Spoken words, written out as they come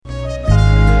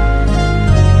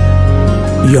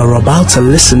You're about to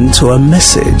listen to a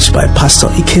message by Pastor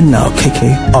Ikenna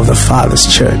Okeke of the Father's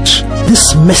Church.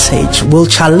 This message will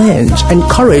challenge,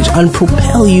 encourage, and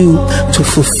propel you to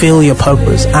fulfill your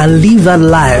purpose and live that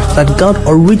life that God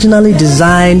originally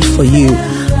designed for you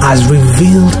as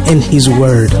revealed in His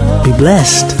Word. Be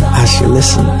blessed as you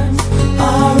listen.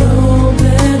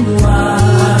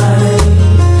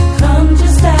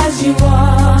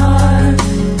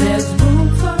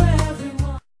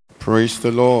 Praise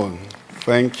the Lord.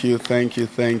 Thank you.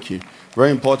 Very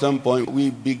important point.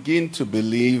 We begin to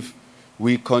believe,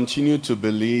 we continue to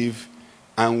believe,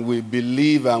 and we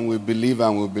believe and we believe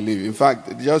and we believe. In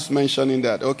fact, just mentioning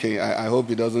that, okay, I hope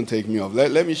it doesn't take me off.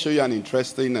 Let me show you an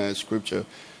interesting scripture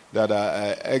that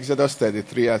Exodus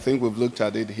 33, I think we've looked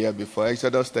at it here before.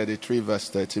 Exodus 33 verse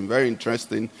 13, very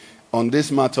interesting on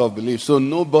this matter of belief. So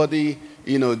nobody,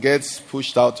 gets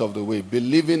pushed out of the way.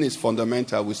 Believing is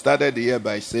fundamental. We started the year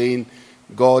by saying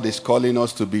God is calling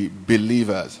us to be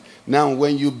believers. Now,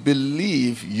 when you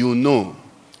believe, you know.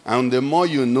 And the more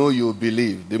you know, you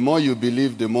believe. The more you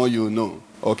believe, the more you know.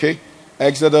 Okay?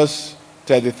 Exodus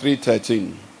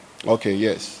 33:13. Okay,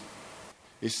 yes.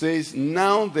 It says,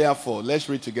 now therefore, let's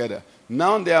read together.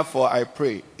 Now therefore, I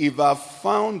pray, if I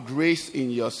found grace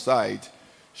in your sight,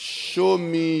 show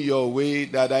me your way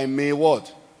that I may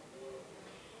what?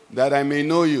 That I may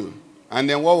know you. And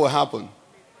then what will happen?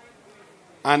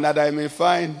 And that I may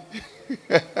find.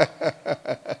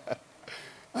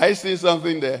 I see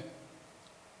something there.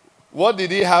 What did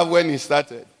he have when he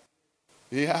started?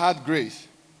 He had grace.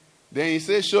 Then he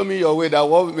said, show me your way that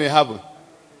what may happen.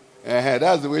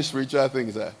 That's the way spiritual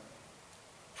things are.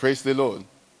 Praise the Lord.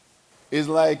 It's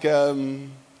like, who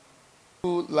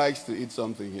likes to eat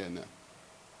something here now?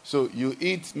 So you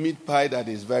eat meat pie that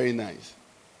is very nice.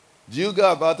 Do you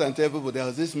go about and tell people, there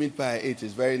was this meat pie I ate,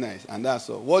 it's very nice, and that's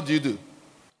all? What do?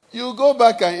 You go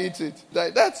back and eat it.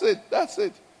 That's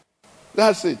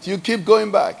it. You keep going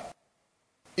back.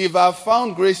 If I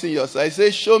found grace in your sight, I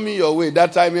say, show me your way,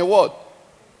 that I may what?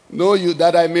 Know you,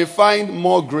 that I may find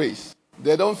more grace.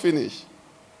 They don't finish.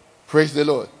 Praise the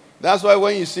Lord. That's why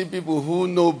when you see people who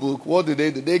know book, what do?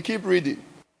 They keep reading.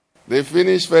 They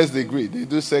finish first degree, they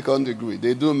do second degree,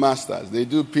 they do masters, they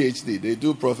do PhD, they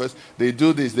do professor, they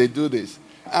do this.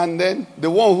 And then the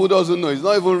one who doesn't know is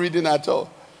not even reading at all.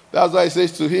 That's why it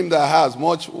says, to him that has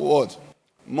much what?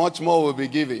 Much more will be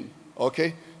given.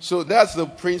 Okay? So that's the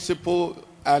principle,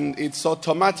 and it's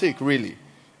automatic really.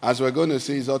 As we're going to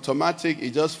see, it's automatic.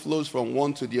 It just flows from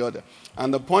one to the other.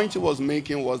 And the point he was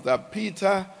making was that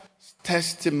Peter's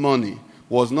testimony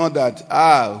was not that,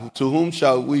 to whom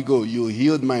shall we go? You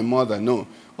healed my mother. No.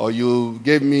 Or you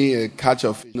gave me a catch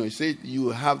of fish. No, he said you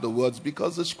have the words,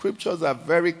 because the scriptures are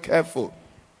very careful.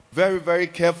 Very, very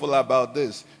careful about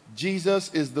this.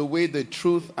 Jesus is the way, the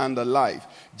truth, and the life.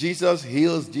 Jesus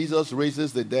heals, Jesus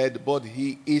raises the dead, but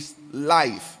he is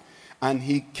life. And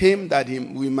he came that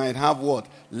we might have what?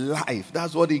 Life.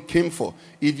 That's what he came for.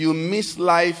 If you miss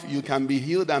life, you can be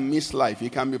healed and miss life. You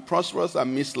can be prosperous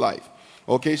and miss life.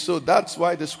 Okay, so that's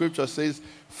why the scripture says,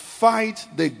 fight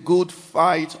the good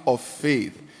fight of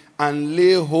faith and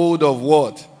lay hold of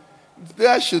what?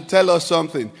 That should tell us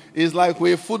something. It's like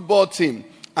we're a football team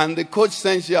and the coach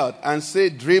sends you out and say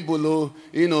dribble,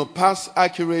 pass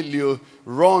accurately,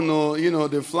 run,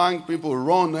 the flank people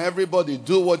run, everybody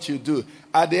do what you do.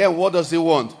 At the end, what does he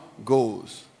want?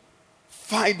 Goals.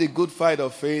 Fight the good fight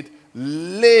of faith,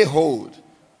 lay hold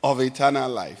of eternal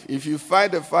life. If you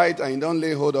fight the fight and you don't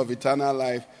lay hold of eternal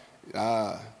life,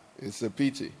 it's a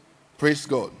pity. Praise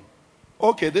God.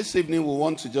 Okay, this evening we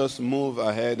want to just move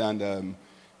ahead, and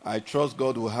I trust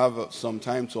God will have some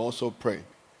time to also pray.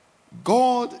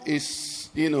 God is,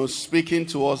 speaking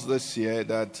to us this year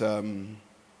that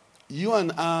you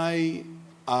and I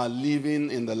are living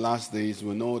in the last days.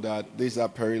 We know that these are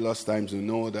perilous times. We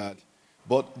know that.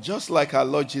 But just like our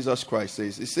Lord Jesus Christ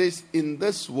says, it says, in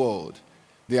this world,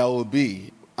 there will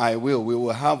be, we will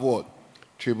have what?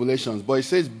 Tribulations. But it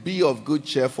says, be of good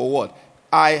cheer for what?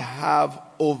 I have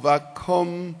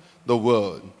overcome the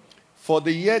world. For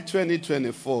the year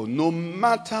 2024, no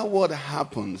matter what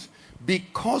happens,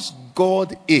 because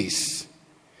God is,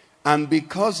 and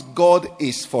because God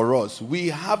is for us, we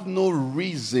have no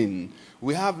reason,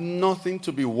 we have nothing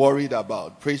to be worried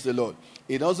about. Praise the Lord.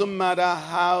 It doesn't matter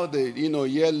how the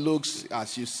year looks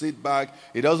as you sit back.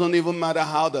 It doesn't even matter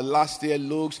how the last year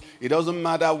looks. It doesn't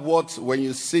matter when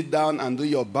you sit down and do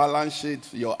your balance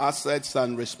sheet, your assets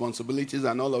and responsibilities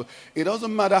and all of it. It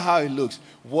doesn't matter how it looks.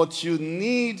 What you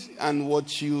need and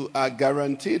what you are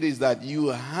guaranteed is that you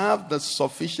have the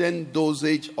sufficient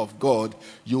dosage of God.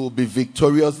 You will be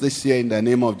victorious this year in the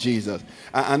name of Jesus.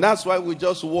 And that's why we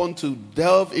just want to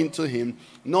delve into Him him,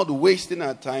 not wasting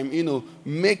our time,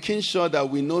 making sure that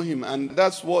we know him. And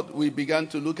that's what we began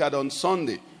to look at on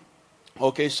Sunday.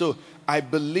 Okay, so I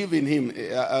believe in him.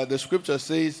 The scripture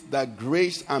says that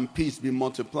grace and peace be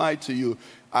multiplied to you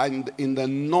and in the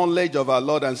knowledge of our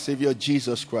Lord and Savior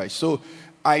Jesus Christ. So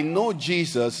I know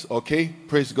Jesus, okay,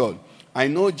 praise God. I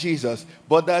know Jesus,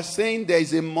 but they're saying there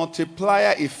is a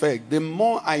multiplier effect. The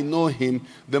more I know him,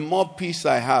 the more peace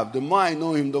I have. The more I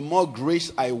know him, the more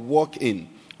grace I walk in.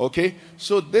 Okay?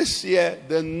 So this year,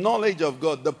 the knowledge of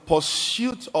God, the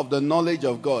pursuit of the knowledge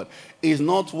of God is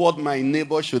not what my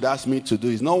neighbor should ask me to do.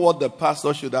 It's not what the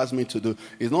pastor should ask me to do.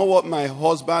 It's not what my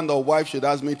husband or wife should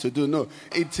ask me to do. No,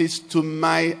 it is to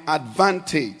my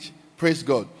advantage. Praise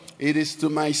God. It is to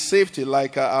my safety.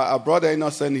 Like our brother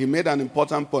Innocent, he made an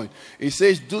important point. He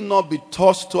says, do not be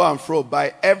tossed to and fro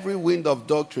by every wind of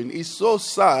doctrine. It's so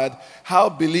sad how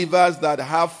believers that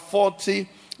have 40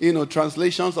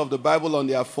 translations of the Bible on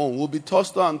their phone will be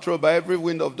tossed to and fro by every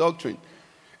wind of doctrine.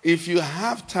 If you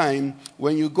have time,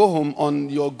 when you go home on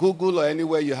your Google or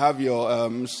anywhere you have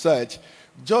your search,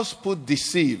 just put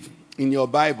deceive in your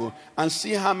Bible and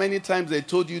see how many times they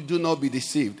told you do not be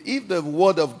deceived. If the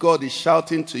word of God is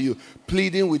shouting to you,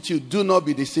 pleading with you, do not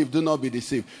be deceived, do not be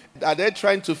deceived. Are they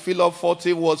trying to fill up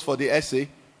 40 words for the essay?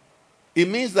 It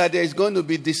means that there is going to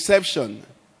be deception.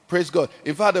 Praise God.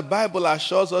 In fact, the Bible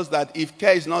assures us that if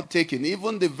care is not taken,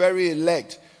 even the very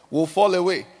elect will fall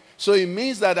away. So it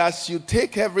means that as you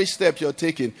take every step you're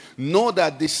taking, know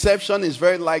that deception is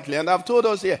very likely. And I've told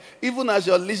us here, even as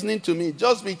you're listening to me,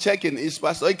 just be checking, is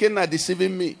Pastor Ikenna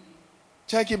deceiving me?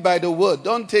 Check it by the word.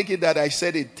 Don't take it that I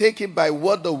said it. Take it by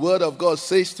what the word of God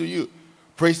says to you.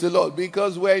 Praise the Lord.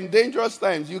 Because we're in dangerous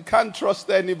times. You can't trust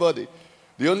anybody.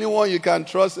 The only one you can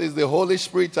trust is the Holy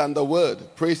Spirit and the word.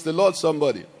 Praise the Lord,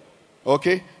 somebody.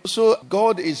 Okay, so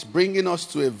God is bringing us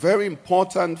to a very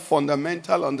important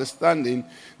fundamental understanding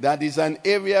that is an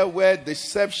area where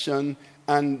deception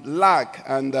and lack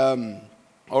and,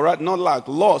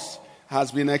 loss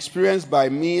has been experienced by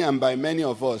me and by many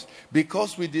of us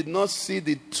because we did not see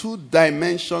the two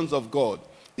dimensions of God,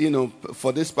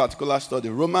 for this particular study.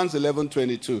 Romans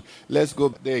 11:22. Let's go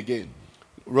there again.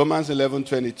 Romans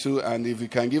 11:22, and if you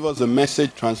can give us a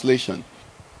Message translation.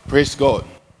 Praise God.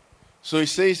 So it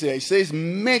says here,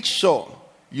 make sure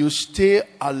you stay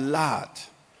alert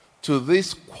to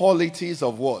these qualities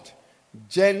of what?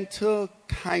 Gentle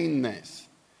kindness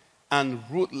and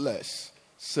ruthless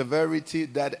severity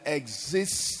that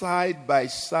exist side by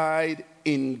side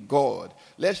in God.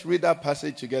 Let's read that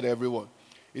passage together, everyone.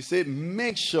 It says,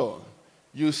 make sure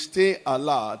you stay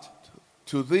alert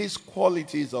to these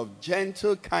qualities of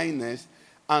gentle kindness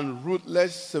and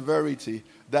ruthless severity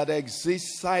that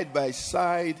exist side by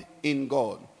side in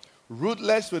God.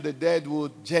 Ruthless with the dead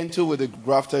wood, gentle with the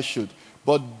grafted shoot.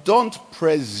 But don't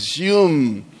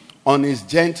presume on his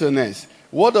gentleness.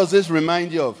 What does this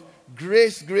remind you of?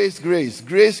 Grace, grace, grace.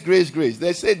 Grace, grace, grace.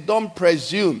 They said, don't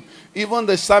presume. Even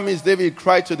the psalmist David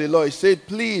cried to the Lord. He said,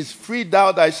 please, free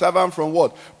thou thy servant from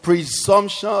what?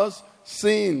 Presumptuous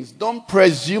sins. Don't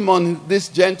presume on this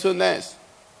gentleness.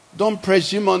 Don't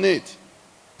presume on it.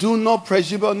 Do not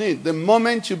presume on it. The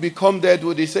moment you become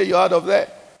deadwood, he say you're out of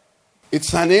there.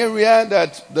 It's an area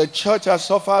that the church has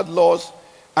suffered loss,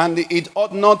 and it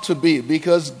ought not to be,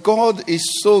 because God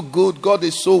is so good, God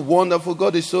is so wonderful,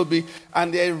 God is so big,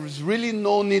 and there is really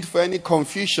no need for any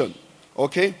confusion.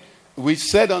 Okay? We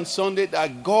said on Sunday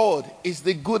that God is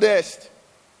the goodest.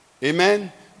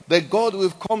 Amen? The God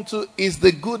we've come to is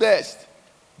the goodest.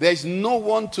 There is no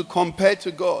one to compare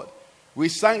to God. We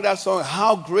sang that song,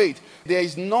 How Great. There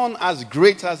is none as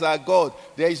great as our God.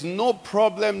 There is no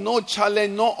problem, no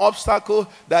challenge, no obstacle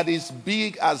that is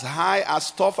big, as high,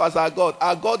 as tough as our God.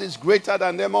 Our God is greater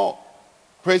than them all.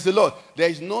 Praise the Lord. There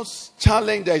is no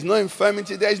challenge, there is no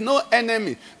infirmity, there is no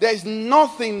enemy. There is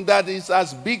nothing that is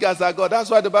as big as our God. That's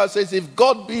why the Bible says, if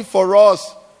God be for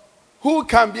us, who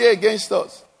can be against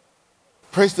us?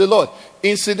 Praise the Lord.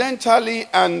 Incidentally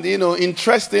and,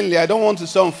 interestingly, I don't want to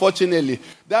say unfortunately,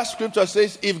 that scripture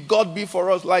says, if God be for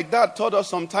us, like that taught us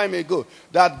some time ago,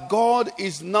 that God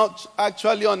is not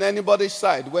actually on anybody's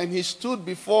side. When he stood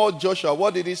before Joshua,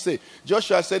 what did he say?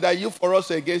 Joshua said, are you for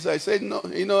us or against us? I said, no,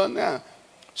 nah.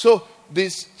 So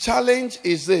this challenge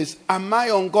is this, am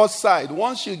I on God's side?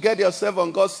 Once you get yourself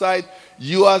on God's side,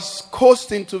 you are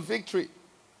coasting to victory.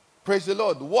 Praise the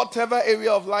Lord. Whatever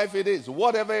area of life it is,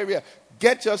 whatever area,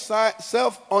 get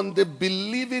yourself on the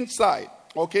believing side.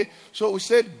 Okay? So we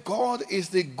said God is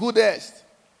the goodest.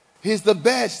 He's the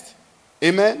best.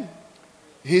 Amen?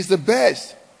 He's the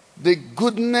best. The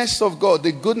goodness of God.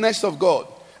 The goodness of God.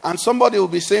 And somebody will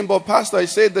be saying, but Pastor, I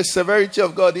said the severity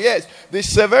of God. Yes, the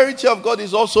severity of God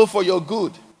is also for your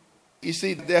good. You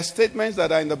see, there are statements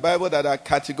that are in the Bible that are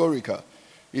categorical.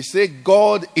 You say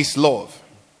God is love.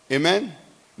 Amen?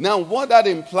 Now, what that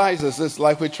implies is this,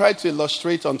 like we tried to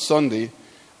illustrate on Sunday,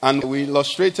 and we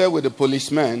illustrated with the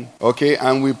policeman, okay,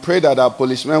 and we pray that our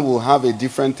policeman will have a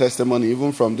different testimony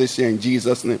even from this year in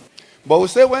Jesus' name. But we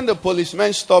say when the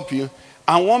policemen stop you,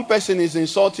 and one person is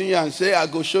insulting you and say, I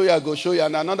go show you,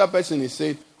 and another person is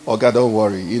saying, oh God, don't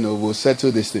worry, we'll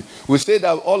settle this thing. We say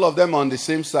that all of them are on the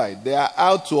same side. They are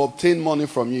out to obtain money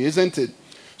from you, isn't it?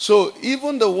 So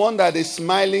even the one that is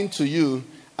smiling to you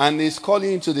and is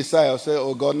calling you to the side, I'll say,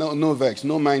 oh God, no vex,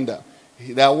 no mind that.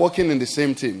 They are working in the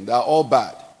same team. They are all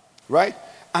bad. Right?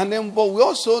 And then, but we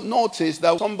also notice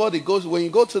that somebody goes, when you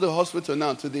go to the hospital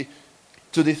now, to the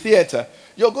theater,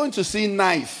 you're going to see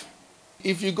knife.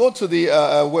 If you go to the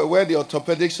where the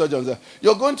orthopedic surgeons are,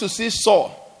 you're going to see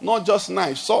saw, not just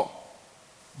knife, saw.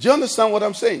 Do you understand what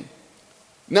I'm saying?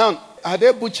 Now, are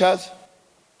they butchers?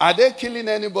 Are they killing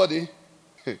anybody?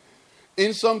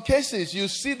 In some cases, you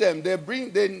see them, they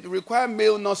require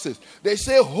male nurses. They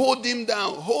say, hold him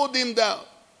down, hold him down.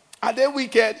 Are they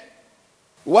wicked?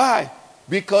 Why?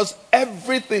 Because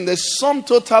everything, the sum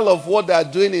total of what they are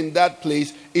doing in that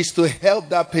place is to help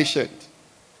that patient.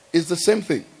 It's the same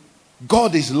thing.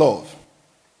 God is love.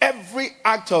 Every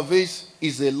act of it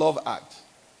is a love act.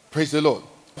 Praise the Lord.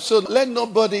 So let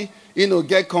nobody,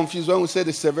 get confused when we say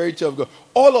the severity of God.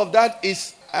 All of that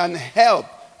is an help,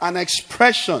 an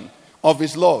expression of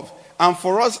his love. And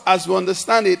for us, as we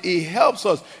understand it, he helps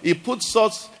us. He puts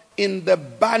us in the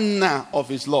banner of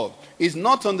his love. It's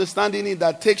not understanding it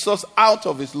that takes us out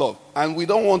of his love. And we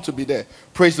don't want to be there.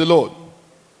 Praise the Lord.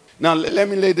 Now, let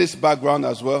me lay this background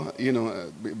as well,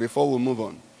 before we move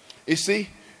on. You see,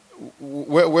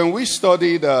 when we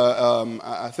studied,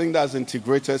 I think that's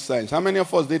integrated science. How many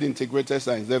of us did integrated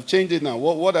science? They've changed it now.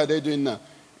 What are they doing now?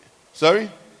 Sorry?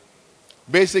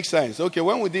 Basic science. Okay,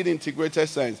 when we did integrated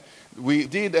science, we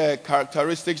did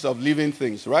characteristics of living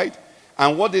things, right?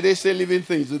 And what did they say living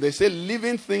things do? They say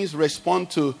living things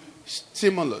respond to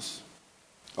stimulus.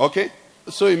 Okay?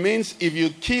 So it means if you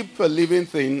keep a living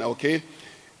thing, okay,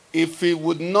 if it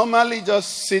would normally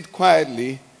just sit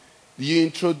quietly, you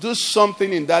introduce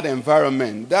something in that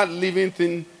environment, that living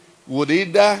thing would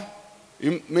either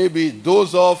maybe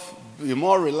doze off, be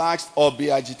more relaxed, or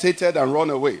be agitated and run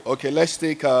away. Okay, let's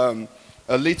take a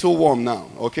little worm now,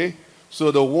 okay? So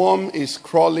the worm is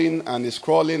crawling and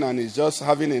is just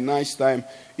having a nice time.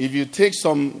 If you take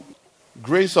some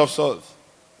grains of salt,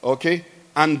 okay,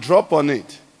 and drop on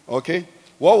it, okay,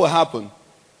 what will happen?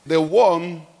 The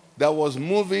worm that was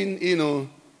moving,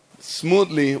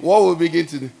 smoothly, what will begin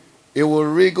to do? It will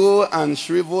wriggle and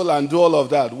shrivel and do all of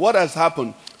that. What has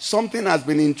happened? Something has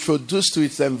been introduced to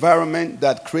its environment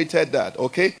that created that,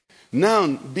 okay? Now,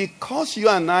 because you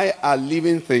and I are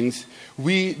living things,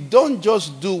 we don't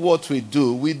just do what we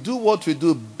do. We do what we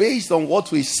do based on what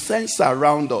we sense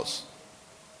around us.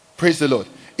 Praise the Lord.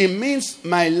 It means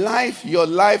my life, your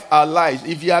life, our lives.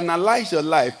 If you analyze your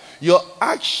life, your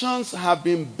actions have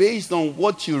been based on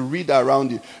what you read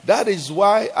around you. That is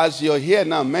why, as you're here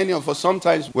now, many of us,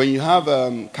 sometimes when you have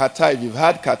catarrh, if you've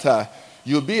had catarrh,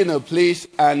 you'll be in a place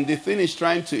and the thing is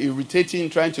irritating,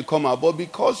 trying to come out. But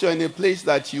because you're in a place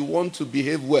that you want to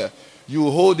behave well, you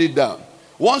hold it down.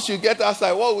 Once you get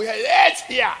outside, what we have, it's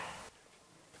here.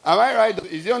 Am I right?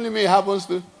 Is the only me it happens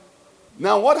to?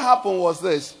 Now, what happened was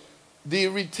this. The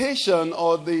irritation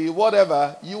or the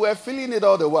whatever, you were feeling it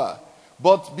all the while.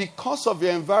 But because of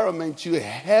your environment, you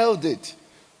held it.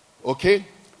 Okay?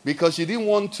 Because you didn't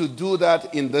want to do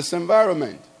that in this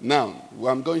environment. Now,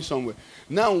 I'm going somewhere.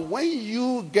 Now, when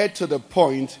you get to the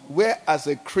point where as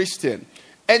a Christian,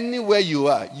 anywhere you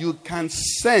are, you can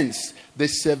sense the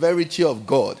severity of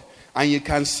God. And you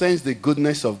can sense the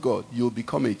goodness of God. You'll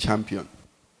become a champion.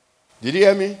 Did you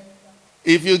hear me?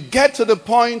 If you get to the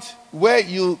point where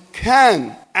you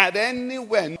can, at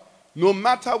anywhere, no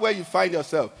matter where you find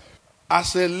yourself,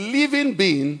 as a living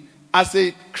being, as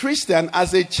a Christian,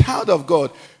 as a child of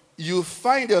God, you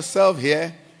find yourself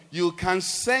here, you can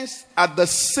sense at the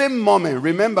same moment.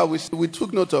 Remember, we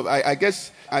took note of, I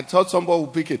guess I thought somebody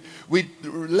would pick it. We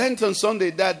learned on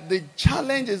Sunday that the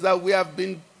challenge is that we have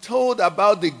been told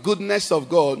about the goodness of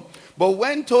God, but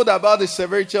when told about the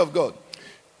severity of God,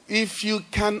 if you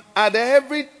can at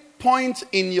every point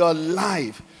in your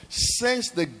life sense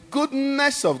the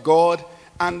goodness of God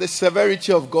and the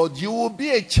severity of God, you will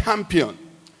be a champion.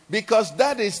 Because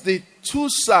that is the two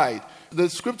sides. The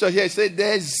scripture here says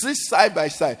there exists side by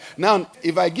side. Now,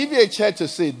 if I give you a chair to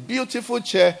sit, beautiful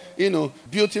chair,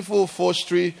 beautiful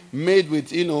upholstery made with,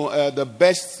 the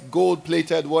best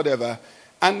gold-plated whatever,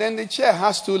 and then the chair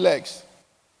has 2 legs.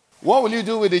 What will you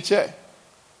do with the chair?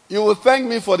 You will thank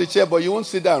me for the chair, but you won't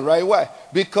sit down, right? Why?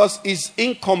 Because it's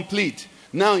incomplete.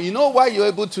 Now, you know why you're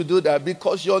able to do that?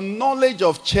 Because your knowledge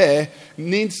of chair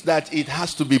needs that it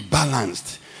has to be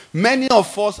balanced. Many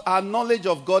of us, our knowledge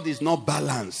of God is not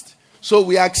balanced. So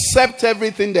we accept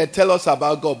everything they tell us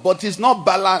about God, but it's not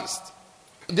balanced.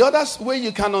 The other way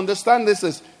you can understand this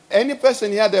is, any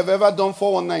person here they've ever done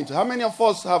 419. How many of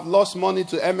us have lost money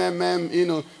to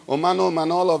MMM, Omanom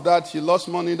and all of that? You lost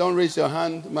money, don't raise your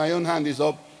hand. My own hand is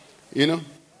up,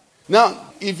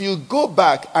 Now, if you go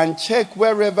back and check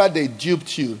wherever they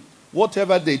duped you,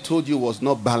 whatever they told you was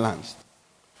not balanced.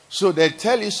 So they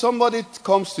tell you, somebody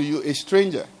comes to you, a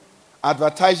stranger,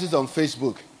 advertises on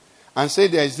Facebook, and say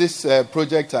there's this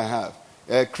project I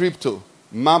have, crypto,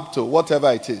 Mapto,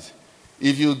 whatever it is.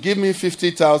 If you give me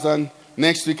 50,000,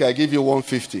 next week I give you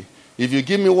 150. If you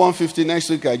give me 150, next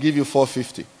week I give you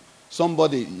 450.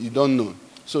 Somebody you don't know.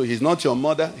 So he's not your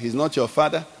mother, he's not your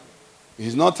father,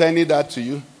 he's not any that to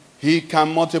you. He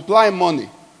can multiply money.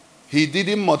 He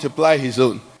didn't multiply his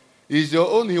own. It's your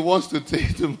own he wants to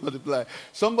take to multiply.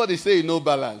 Somebody say no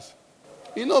balance.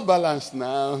 No balance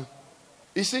now.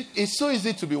 You see, it's so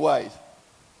easy to be wise.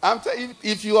 I'm telling you,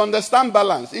 if you understand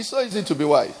balance, it's so easy to be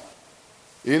wise.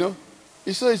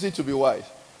 It's so easy to be wise.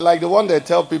 Like the one that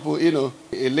tell people,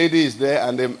 a lady is there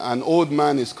and an old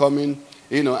man is coming,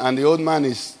 and the old man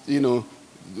is,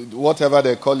 whatever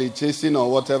they call it, chasing or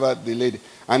whatever the lady.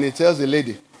 And he tells the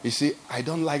lady, you see, I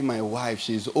don't like my wife.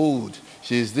 She's old.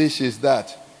 She's this, she's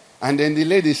that. And then the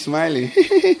lady is smiling.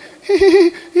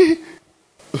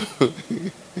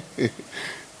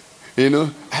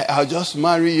 I'll just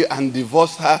marry you and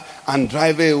divorce her and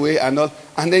drive her away and all.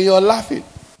 And then you're laughing.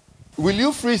 Will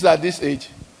you freeze at this age?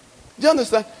 Do you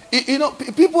understand?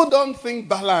 People don't think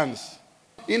balance.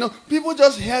 People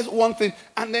just hear one thing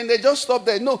and then they just stop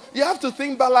there. No, you have to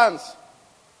think balance.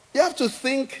 You have to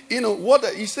think, what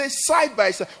he says side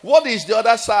by side. What is the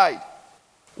other side?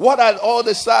 What are all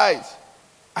the sides?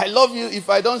 I love you. If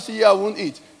I don't see you, I won't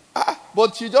eat.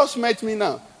 But you just met me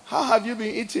now. How have you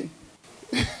been eating?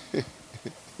 Do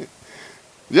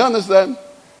you understand?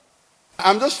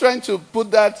 I'm just trying to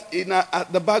put that in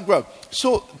at the background.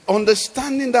 So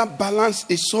understanding that balance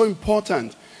is so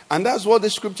important. And that's what the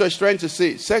scripture is trying to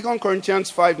say. 2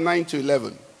 Corinthians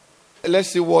 5:9-11. Let's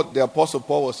see what the Apostle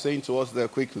Paul was saying to us there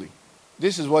quickly.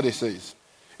 This is what he says.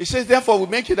 He says, therefore we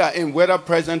make it our aim, whether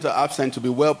present or absent, to be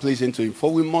well pleasing to him.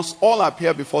 For we must all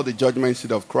appear before the judgment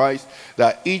seat of Christ,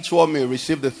 that each one may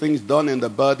receive the things done in the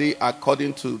body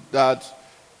according to that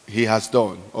he has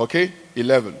done. Okay?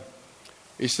 11.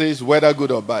 It says, whether good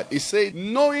or bad. It says,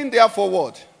 knowing therefore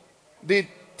what? The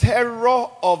terror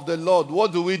of the Lord.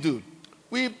 What do?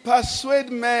 We persuade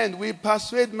men.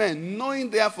 Knowing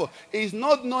therefore. It's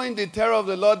not knowing the terror of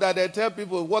the Lord that they tell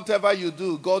people, whatever you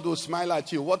do, God will smile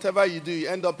at you. Whatever you do, you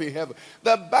end up in heaven.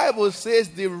 The Bible says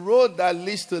the road that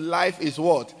leads to life is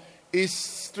what? Is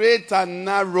straight and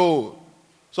narrow.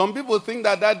 Some people think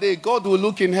that day God will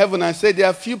look in heaven and say, there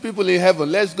are few people in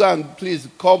heaven. Let's go and please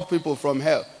call people from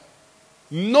hell.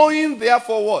 Knowing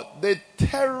therefore what? The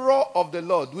terror of the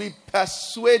Lord. We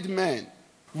persuade men.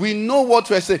 We know what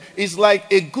we're saying. It's like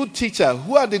a good teacher.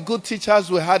 Who are the good teachers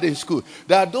we had in school?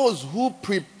 There are those who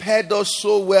prepared us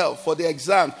so well for the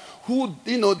exam. Who,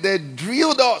 they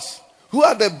drilled us. Who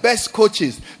are the best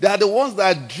coaches? They are the ones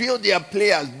that drill their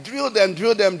players. Drill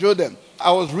them.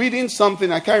 I was reading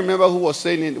something. I can't remember who was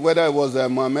saying it, whether it was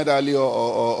Muhammad Ali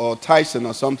or Tyson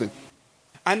or something.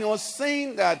 And he was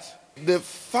saying that the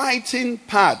fighting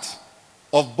part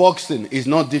of boxing is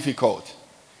not difficult.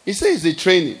 He says the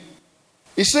training.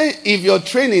 He says if your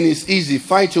training is easy,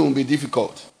 fighting will be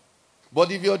difficult.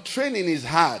 But if your training is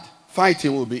hard,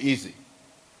 fighting will be easy.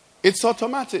 It's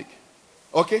automatic.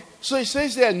 Okay? So he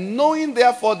says there, knowing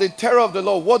therefore the terror of the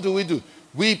Lord, what do?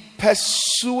 We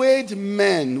persuade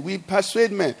men.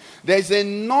 There's a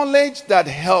knowledge that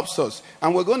helps us.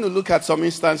 And we're going to look at some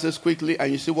instances quickly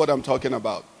and you see what I'm talking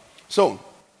about. So,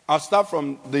 I'll start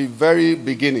from the very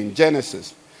beginning,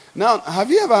 Genesis. Now, have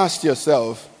you ever asked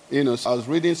yourself, I was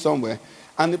reading somewhere,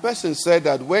 and the person said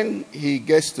that when he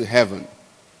gets to heaven,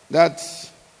 that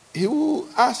he will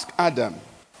ask Adam,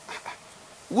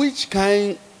 which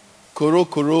kind koro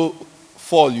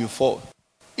fall you fall?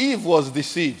 Eve was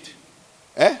deceived.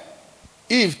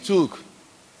 Eve took.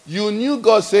 You knew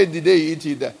God said the day you eat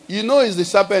it. It's the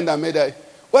serpent that made that.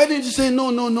 Why didn't you say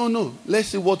no? Let's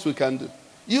see what we can do.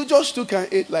 You just took and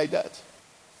ate like that.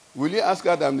 Will you ask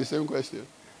Adam the same question?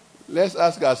 Let's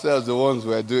ask ourselves the ones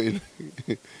we're doing.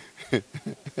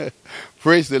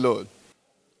 Praise the Lord.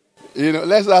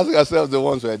 Let's ask ourselves the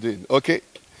ones we're doing. Okay?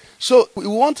 So we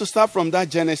want to start from that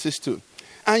Genesis 2.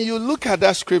 And you look at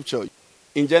that scripture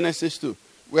in Genesis 2,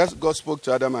 where God spoke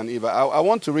to Adam and Eve. I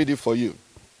want to read it for you.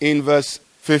 In verse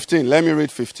 15, let me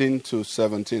read 15 to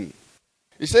 17.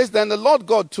 It says, Then the Lord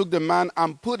God took the man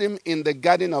and put him in the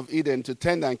garden of Eden to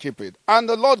tend and keep it. And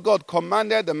the Lord God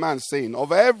commanded the man, saying,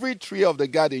 Of every tree of the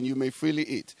garden you may freely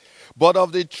eat, but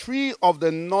of the tree of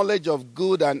the knowledge of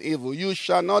good and evil you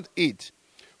shall not eat.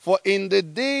 For in the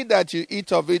day that you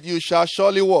eat of it, you shall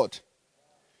surely what?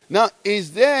 Now,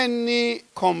 is there any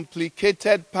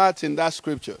complicated part in that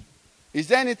scripture? Is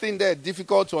there anything there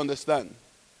difficult to understand?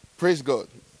 Praise God.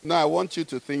 Now, I want you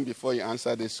to think before you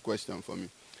answer this question for me.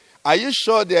 Are you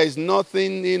sure there is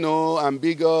nothing,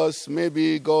 ambiguous?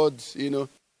 Maybe God,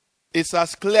 it's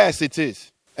as clear as it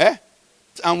is.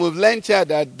 And we've learned here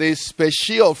that the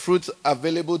species of fruits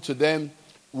available to them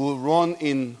will run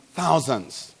in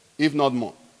thousands, if not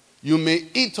more. You may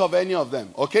eat of any of them,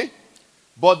 okay?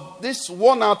 But this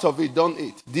one out of it, don't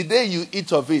eat. The day you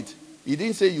eat of it, he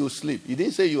didn't say you sleep. He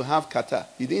didn't say you have catarrh.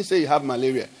 He didn't say you have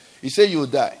malaria. He said you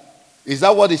die. Is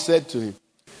that what he said to him?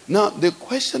 Now, the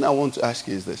question I want to ask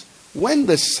you is this. When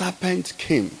the serpent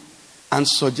came and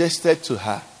suggested to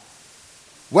her,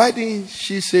 why didn't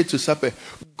she say to serpent,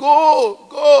 go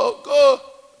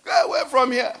away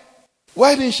from here?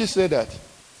 Why didn't she say that?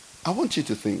 I want you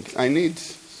to think. I need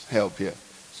help here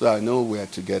so I know we're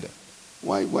together.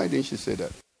 Why didn't she say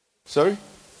that? Sorry?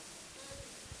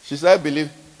 She said, I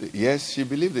believe. Yes, she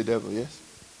believed the devil, yes.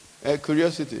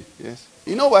 Curiosity, yes.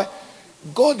 You know why?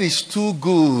 God is too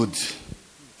good.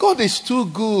 God is too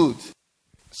good.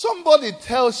 Somebody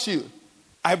tells you,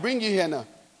 I bring you here now.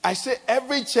 I say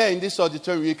every chair in this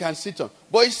auditorium you can sit on.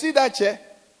 But you see that chair?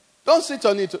 Don't sit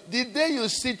on it. The day you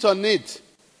sit on it,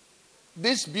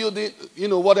 this building,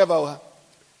 whatever,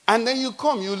 and then you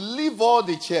come, you leave all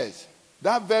the chairs.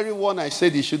 That very one I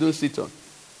said you shouldn't sit on.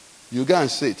 You go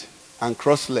and sit and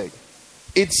cross leg.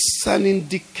 It's an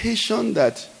indication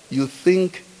that you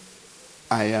think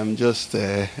I am just,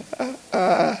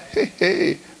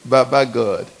 Baba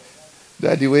God.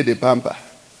 That's the way they pamper.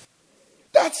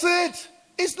 That's it.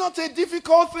 It's not a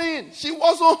difficult thing. She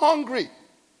wasn't hungry.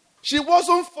 She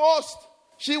wasn't forced.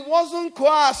 She wasn't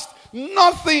coerced.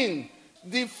 Nothing.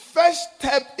 The first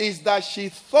step is that she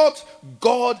thought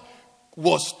God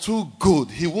was too good.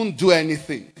 He won't do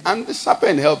anything. And the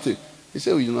serpent helped him. He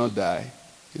said, will you not die?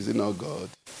 Is it not God?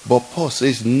 But Paul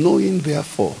says, knowing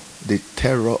therefore the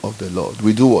terror of the Lord.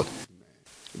 We do what?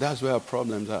 That's where our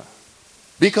problems are.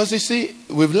 Because you see,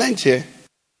 we've learned here,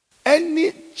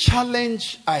 any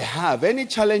challenge I have, any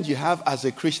challenge you have as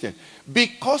a Christian,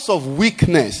 because of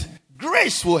weakness,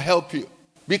 grace will help you.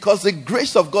 Because the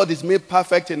grace of God is made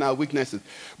perfect in our weaknesses.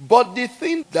 But the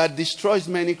thing that destroys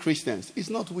many Christians is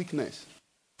not weakness.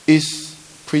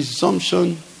 It's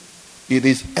presumption. It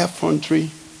is effrontery.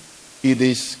 It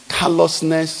is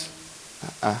callousness.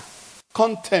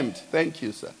 Contempt. Thank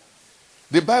you, sir.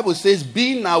 The Bible says,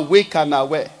 being awake and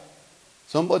aware.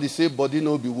 Somebody say, body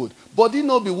no be wood. Body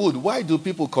no be wood. Why do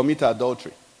people commit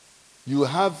adultery? You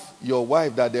have your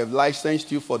wife that they've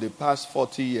licensed you for the past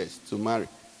 40 years to marry.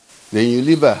 Then you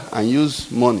leave her and use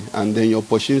money, and then you're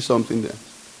pushing something there.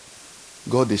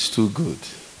 God is too good.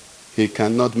 He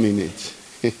cannot mean it.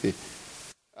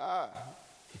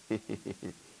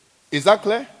 Is that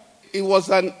clear? It was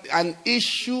an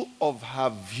issue of her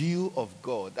view of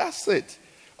God. That's it.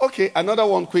 Okay, another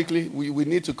one quickly. We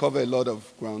need to cover a lot of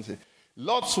ground here.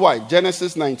 Lot's wife,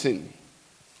 Genesis 19.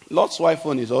 Lot's wife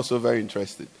one is also very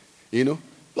interesting.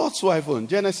 Lot's wife one,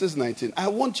 Genesis 19. I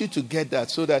want you to get that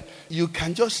so that you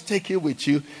can just take it with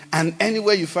you, and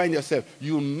anywhere you find yourself,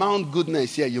 you mount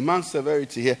goodness here, you mount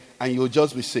severity here, and you'll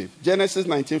just be saved. Genesis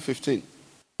 19:15.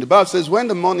 The Bible says, when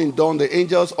the morning dawned, the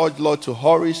angels urged Lot to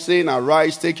hurry, saying,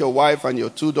 arise, take your wife and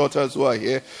your 2 daughters who are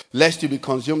here, lest you be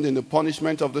consumed in the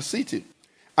punishment of the city.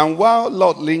 And while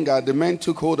Lot lingered, the men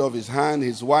took hold of his hand,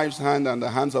 his wife's hand, and the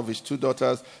hands of his 2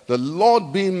 daughters, the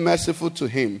Lord being merciful to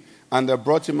him, and they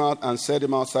brought him out and set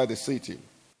him outside the city.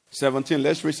 17,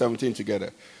 let's read 17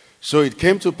 together. So it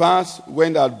came to pass,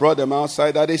 when they had brought them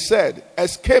outside, that they said,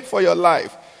 escape for your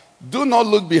life. Do not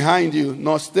look behind you,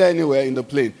 nor stay anywhere in the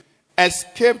plain.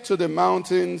 Escape to the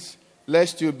mountains,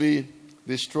 lest you be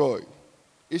destroyed.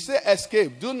 He said,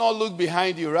 escape. Do not look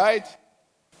behind you, right?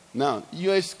 Now,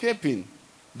 you're escaping.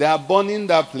 They are burning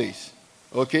that place.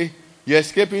 Okay? You're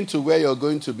escaping to where you're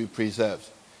going to be preserved.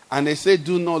 And they say,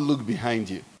 do not look behind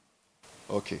you.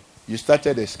 Okay. You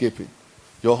started escaping.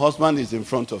 Your husband is in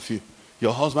front of you.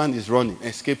 Your husband is running,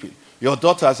 escaping. Your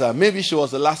daughters are, maybe she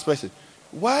was the last person.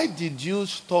 Why did you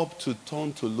stop to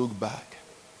turn to look back?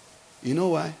 You know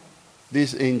why?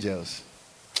 These angels,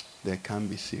 they can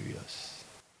be serious.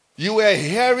 You were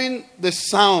hearing the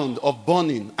sound of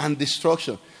burning and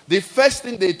destruction. The first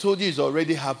thing they told you is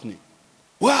already happening.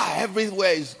 Wow,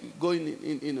 everywhere is going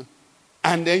in.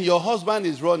 And then your husband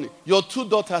is running. Your two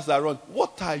daughters are running.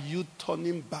 What are you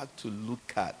turning back to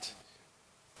look at?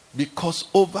 Because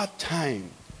over time,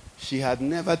 she had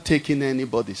never taken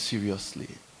anybody seriously.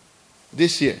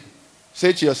 This year,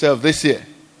 say to yourself, this year,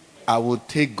 I will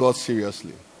take God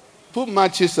seriously. Put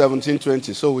Matthew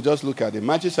 17:20. So we'll just look at it.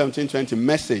 Matthew 17:20,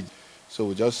 message. So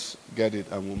we'll just get it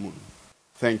and we'll move.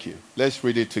 Thank you. Let's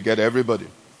read it together, everybody.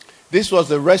 This was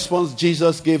the response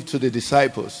Jesus gave to the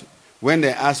disciples when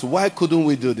they asked, why couldn't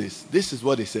we do this? This is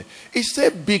what he said. He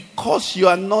said, because you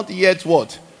are not yet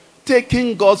what?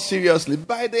 Taking God seriously.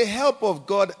 By the help of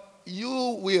God,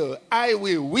 you will, I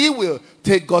will, we will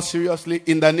take God seriously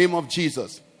in the name of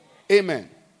Jesus. Amen.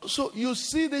 So you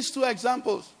see these two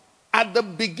examples at the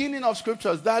beginning of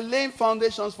scriptures that are laying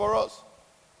foundations for us.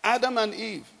 Adam and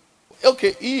Eve.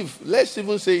 Okay, Eve, let's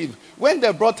even say Eve. When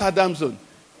they brought Adam's on,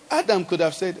 Adam could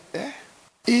have said,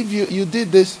 Eve, you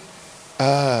did this.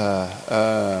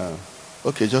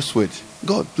 Okay, just wait.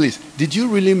 God, please, did you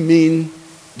really mean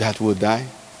that we'll die?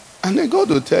 And then God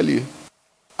will tell you,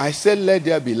 I said, let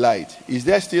there be light. Is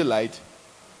there still light?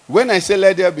 When I say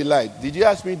let there be light, did you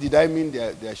ask me, did I mean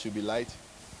there should be light?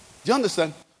 Do you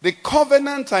understand? The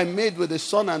covenant I made with the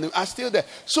Son and the are still there.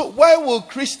 So why will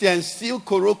Christians still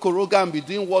koroga and be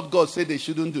doing what God said they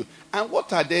shouldn't do? And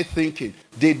what are they thinking?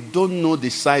 They don't know the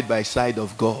side by side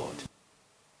of God.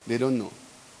 They don't know.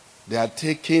 They are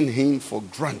taking him for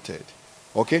granted.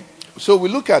 Okay? So we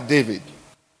look at David.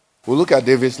 We'll look at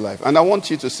David's life. And I want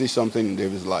you to see something in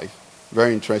David's life.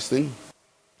 Very interesting.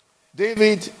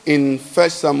 David in 1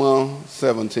 Samuel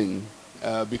 17,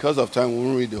 because of time, we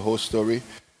won't read the whole story.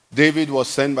 David was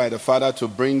sent by the father to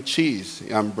bring cheese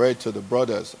and bread to the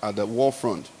brothers at the war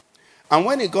front. And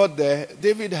when he got there,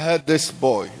 David heard this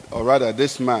boy, or rather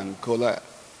this man, Goliath.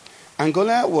 And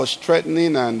Goliath was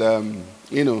threatening and,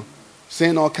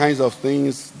 saying all kinds of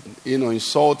things,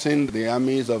 insulting the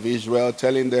armies of Israel,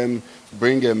 telling them,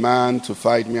 bring a man to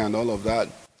fight me and all of that.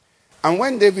 And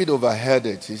when David overheard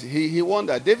it, he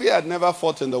wondered. David had never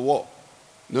fought in the war.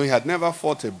 No, he had never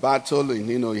fought a battle.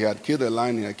 He had killed a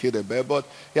lion, he had killed a bear, but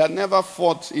he had never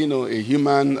fought, a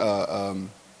human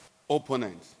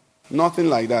opponent. Nothing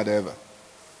like that ever.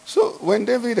 So when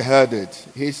David heard it,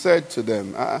 he said to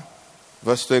them,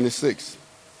 verse 26,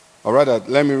 or rather,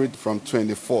 let me read from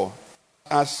 24.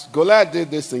 As Goliath did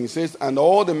this thing, he says, and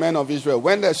all the men of Israel,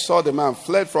 when they saw the man,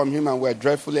 fled from him and were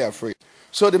dreadfully afraid.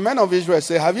 So the men of Israel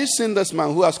say, have you seen this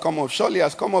man who has come up? Surely he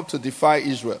has come up to defy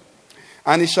Israel.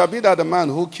 And it shall be that the man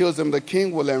who kills him, the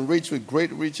king will enrich with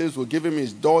great riches, will give him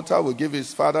his daughter, will give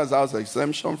his father's house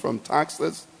exemption from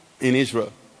taxes in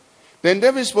Israel. Then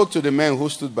David spoke to the men who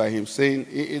stood by him, saying,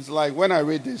 it's like when I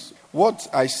read this, what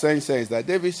I sense is that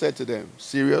David said to them,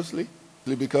 seriously?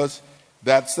 Because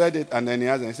they had said it, and then he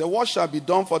asked them, he said, what shall be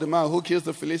done for the man who kills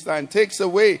the Philistine and takes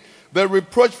away the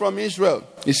reproach from Israel?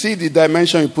 You see the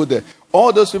dimension you put there.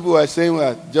 All those people were saying,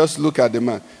 well, just look at the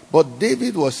man. But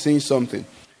David was saying something.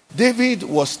 David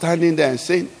was standing there and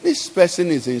saying, this person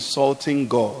is insulting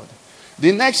God.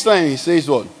 The next line he says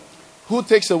what? Who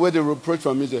takes away the reproach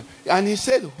from Israel? And he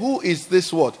said, who is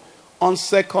this what?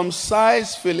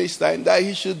 Uncircumcised Philistine, that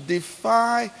he should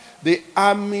defy the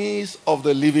armies of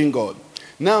the living God.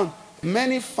 Now,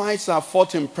 many fights are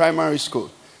fought in primary school.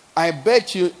 I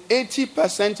bet you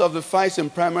 80% of the fights in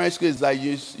primary school is that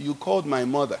you called my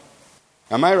mother.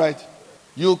 Am I right?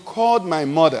 You called my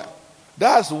mother.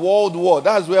 That's World War.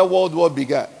 That's where World War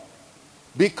began.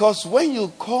 Because when you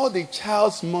call the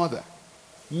child's mother,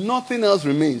 nothing else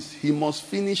remains. He must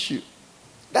finish you.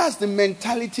 That's the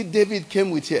mentality David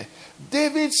came with here.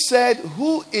 David said,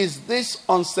 who is this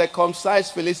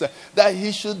uncircumcised Philistine that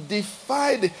he should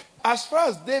defy? As far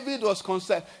as David was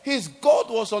concerned, his God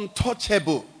was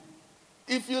untouchable.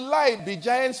 If you like, the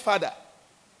giant's father.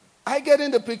 I get in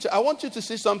the picture. I want you to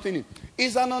see something.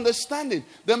 It's an understanding.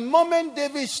 The moment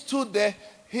David stood there,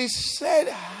 he said,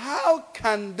 how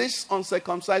can this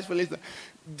uncircumcised Philistine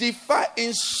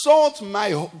insult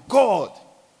my God?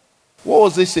 What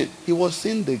was he saying? He was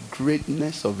seeing the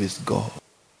greatness of his God.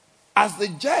 As the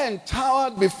giant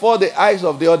towered before the eyes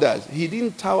of the others, he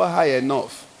didn't tower high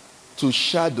enough to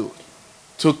shadow,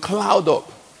 to cloud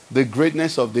up the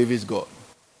greatness of David's God.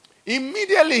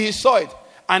 Immediately he saw it.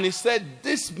 And he said,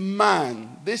 this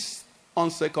man, this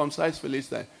uncircumcised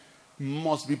Philistine,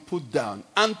 must be put down.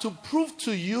 And to prove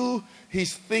to you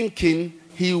his thinking,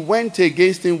 he went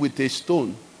against him with a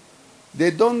stone.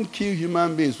 They don't kill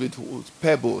human beings with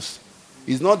pebbles.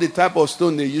 It's not the type of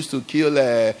stone they used to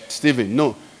kill Stephen.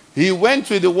 No. He went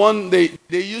with the one they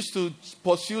used to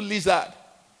pursue lizard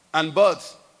and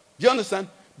birds. Do you understand?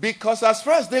 Because as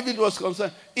far as David was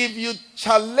concerned, if you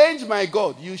challenge my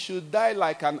God, you should die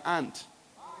like an ant,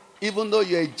 even though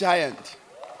you're a giant.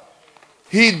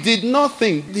 He did not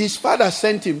think. His father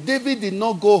sent him. David did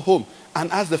not go home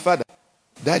and ask the father,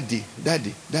 Daddy,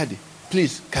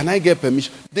 please, can I get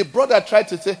permission? The brother tried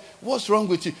to say, what's wrong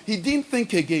with you? He didn't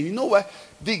think again. You know what?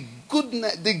 The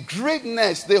goodness, the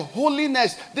greatness, the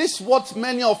holiness, this is what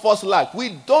many of us lack.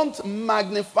 We don't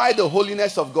magnify the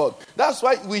holiness of God. That's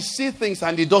why we see things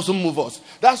and it doesn't move us.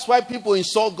 That's why people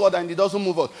insult God and it doesn't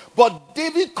move us. But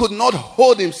David could not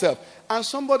hold himself. And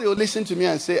somebody will listen to me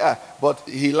and say, but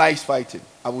he likes fighting.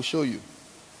 I will show you.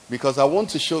 Because I want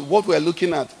to show what we're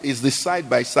looking at is the side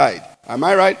by side. Am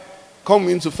I right? Come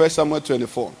into 1 Samuel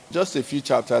 24. Just a few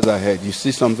chapters ahead. You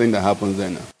see something that happens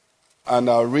there now. And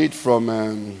I'll read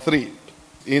from 3.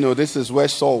 This is where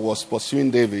Saul was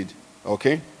pursuing David.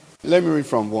 Okay? Let me read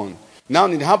from 1. Now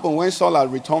it happened when Saul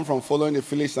had returned from following the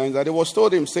Philistines that it was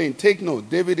told him, saying, take note,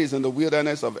 David is in the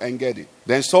wilderness of En-Gedi.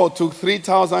 Then Saul took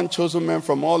 3,000 chosen men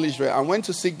from all Israel and went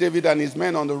to seek David and his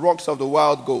men on the rocks of the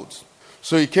wild goats.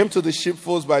 So he came to the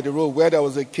sheepfolds by the road where there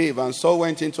was a cave, and Saul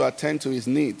went in to attend to his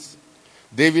needs.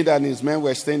 David and his men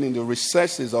were staying in the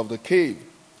recesses of the cave.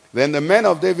 Then the men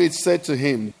of David said to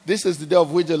him, this is the day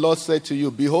of which the Lord said to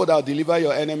you, behold, I'll deliver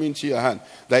your enemy into your hand,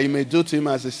 that you may do to him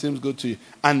as it seems good to you.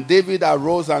 And David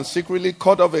arose and secretly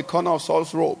cut off a corner of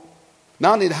Saul's robe.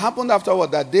 Now it happened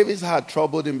afterward that David's heart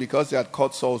troubled him because he had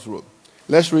cut Saul's robe.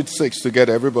 Let's read 6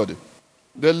 together, everybody.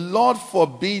 The Lord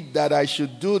forbid that I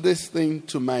should do this thing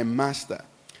to my master,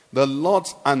 the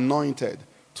Lord's anointed,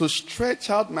 to stretch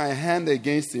out my hand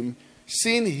against him,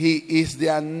 seeing he is the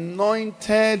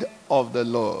anointed of the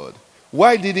Lord.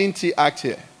 Why didn't he act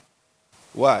here?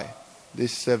 Why?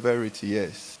 This severity,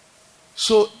 yes.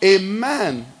 So a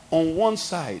man on one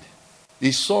side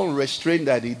is so unrestrained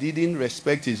that he didn't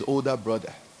respect his older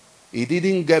brother. He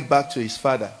didn't get back to his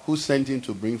father who sent him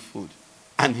to bring food.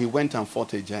 And he went and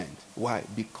fought a giant. Why?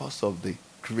 Because of the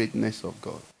greatness of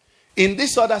God. In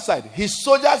this other side, his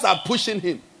soldiers are pushing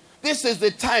him. This is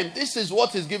the time. This is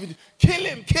what is given. Kill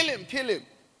him, kill him, kill him.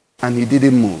 And he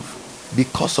didn't move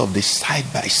because of the side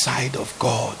by side of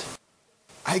God.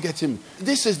 I get him.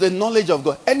 This is the knowledge of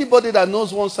God. Anybody that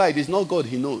knows one side is not God,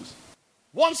 he knows.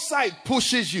 One side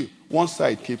pushes you. One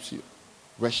side keeps you.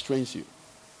 Restrains you.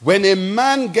 When a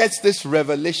man gets this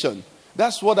revelation,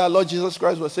 that's what our Lord Jesus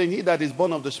Christ was saying. He that is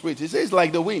born of the Spirit. He says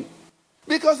like the wind.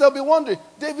 Because they'll be wondering,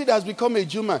 David has become a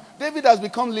Jew man. David has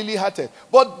become lily-hearted.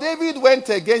 But David went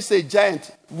against a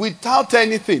giant without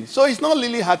anything. So he's not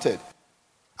lily-hearted.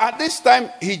 At this time,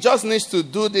 he just needs to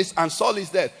do this and Saul is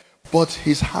dead. But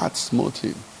his heart smote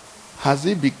him. Has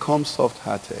he become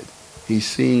soft-hearted? He's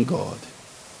seeing God.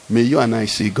 May you and I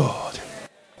see God.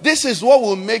 This is what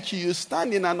will make you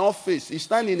stand in an office. You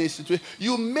stand in a situation.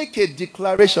 You make a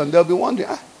declaration. They'll be wondering,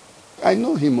 I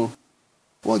know him.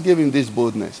 What gave him this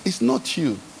boldness? It's not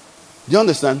you. Do you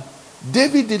understand?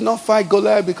 David did not fight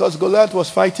Goliath because Goliath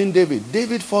was fighting David.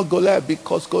 David fought Goliath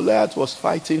because Goliath was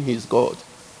fighting his God.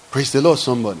 Praise the Lord,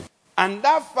 somebody. And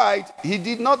that fight, he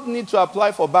did not need to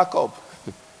apply for backup.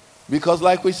 Because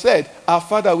like we said, our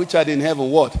Father which art in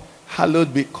heaven, what?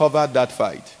 Hallowed be, covered that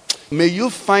fight. May you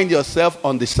find yourself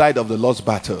on the side of the Lord's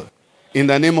battle. In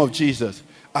the name of Jesus.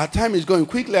 Our time is going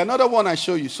quickly. Another one I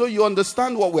show you. So you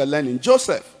understand what we're learning.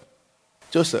 Joseph.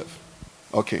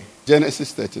 Okay.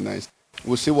 Genesis 39.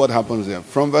 We'll see what happens there.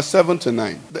 From verse 7 to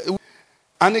 9.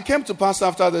 And it came to pass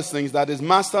after these things that his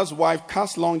master's wife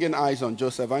cast longing eyes on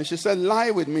Joseph. And she said,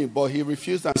 lie with me. But he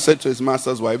refused and said to his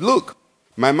master's wife, look,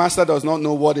 my master does not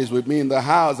know what is with me in the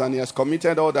house, and he has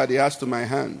committed all that he has to my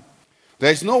hand.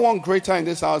 There is no one greater in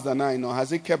this house than I, nor has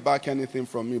he kept back anything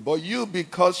from me. But you,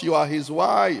 because you are his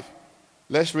wife.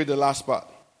 Let's read the last part.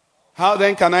 How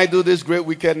then can I do this great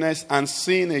wickedness and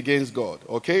sin against God?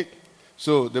 Okay?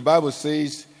 So the Bible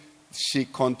says she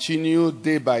continued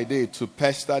day by day to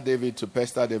pester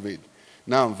David.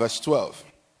 Now, verse 12.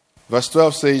 Verse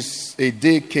 12 says, a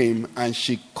day came and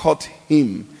she caught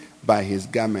him by his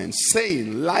garment,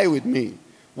 saying, lie with me.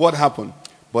 What happened?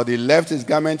 But he left his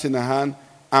garment in her hand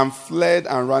and fled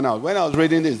and ran out. When I was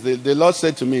reading this, the Lord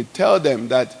said to me, tell them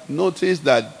that, notice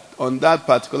that on that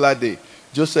particular day,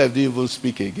 Joseph didn't even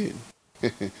speak again.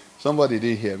 Somebody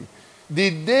didn't hear me.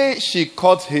 The day she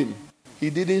caught him, he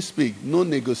didn't speak. No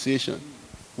negotiation.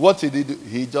 What did he do?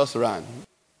 He just ran.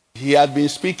 He had been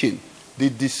speaking. The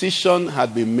decision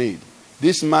had been made.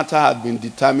 This matter had been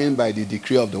determined by the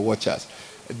decree of the watchers.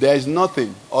 There is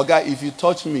nothing. Oga, if you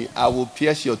touch me, I will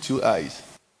pierce your 2 eyes.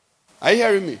 Are you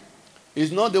hearing me?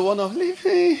 It's not the one of, leave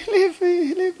me, leave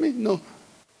me, leave me. No.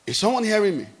 Is someone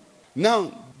hearing me?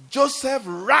 Now, Joseph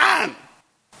ran.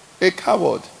 A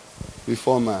coward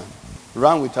before man.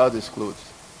 Ran without his clothes.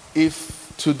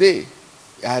 If today,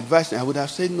 I advised him, I would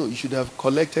have said, no, you should have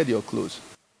collected your clothes.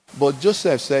 But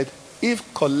Joseph said,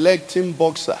 if collecting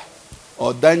boxer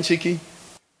or danchiki,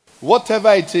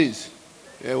 whatever it is,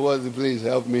 please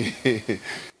help me.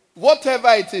 Whatever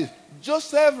it is,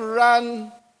 Joseph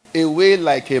ran away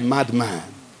like a madman.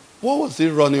 What was he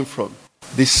running from?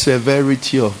 The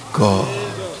severity of God.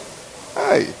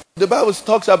 Aye. The Bible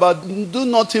talks about do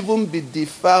not even be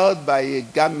defiled by a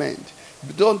garment.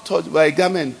 Don't touch by a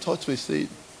garment, touch with sin.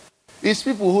 It's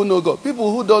people who know God.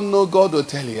 People who don't know God will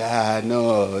tell you,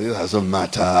 no, it doesn't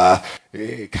matter.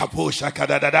 He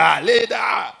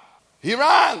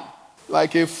ran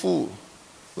like a fool,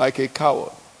 like a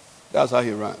coward. That's how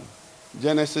he ran.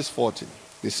 Genesis 40,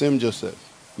 the same Joseph.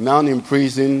 Now in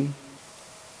prison,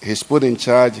 he's put in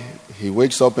charge. He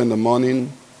wakes up in the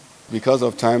morning. Because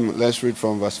of time, let's read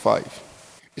from verse 5.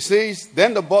 It says,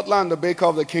 then the butler and the baker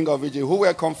of the king of Egypt, who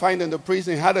were confined in the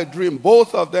prison, had a dream.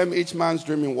 Both of them, each man's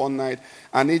dream in one night,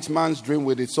 and each man's dream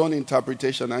with its own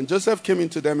interpretation. And Joseph came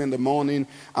into them in the morning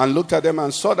and looked at them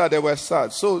and saw that they were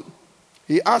sad. So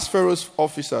he asked Pharaoh's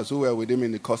officers who were with him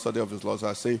in the custody of his laws,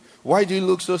 saying, why do you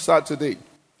look so sad today?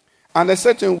 And they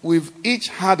said to him, we've each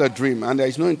had a dream, and there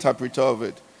is no interpreter of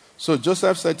it. So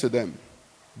Joseph said to them,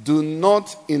 do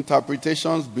not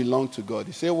interpretations belong to God?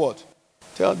 He said, what?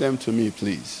 Tell them to me,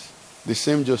 please. The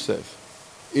same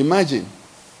Joseph. Imagine.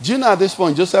 Do you know at this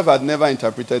point, Joseph had never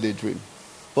interpreted a dream.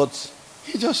 But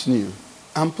he just knew.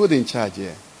 I'm put in charge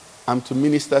here. I'm to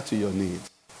minister to your needs.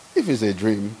 If it's a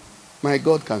dream, my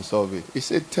God can solve it. He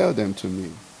said, tell them to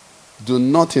me. Do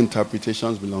not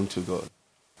interpretations belong to God?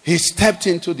 He stepped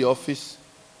into the office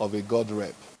of a God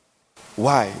rep.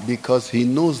 Why? Because he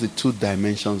knows the 2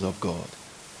 dimensions of God.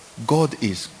 God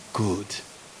is good.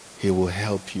 He will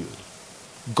help you.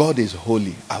 God is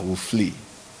holy. I will flee.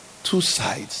 2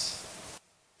 sides.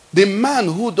 The man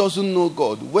who doesn't know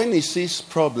God, when he sees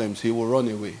problems, he will run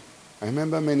away. I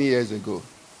remember many years ago,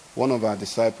 one of our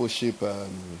discipleship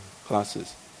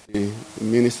classes, the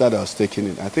minister that was taking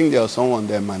it, I think there was someone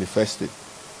there manifested.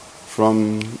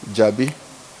 From Jabi,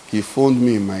 he phoned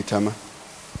me in Maitama.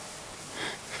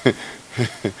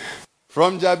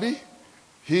 From Jabi,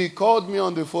 he called me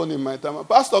on the phone in Maitama.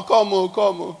 Pastor,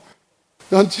 come.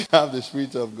 Don't you have the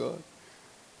Spirit of God?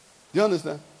 Do you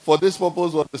understand? For this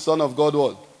purpose what the Son of God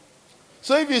was.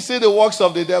 So if you see the works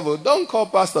of the devil, don't call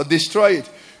pastor, destroy it.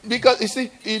 Because you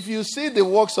see, if you see the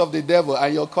works of the devil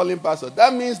and you're calling pastor,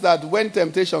 that means that when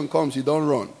temptation comes, you don't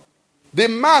run. The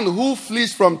man who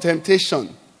flees from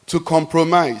temptation to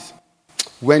compromise,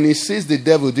 when he sees the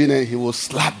devil doing it, he will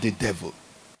slap the devil.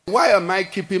 Why am I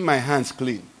keeping my hands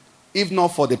clean, if not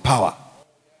for the power?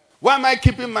 Why am I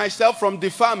keeping myself from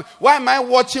defilement? Why am I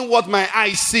watching what my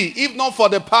eyes see, if not for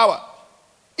the power?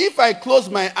 If I close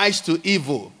my eyes to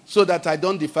evil so that I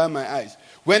don't defile my eyes,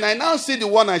 when I now see the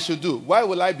one I should do, why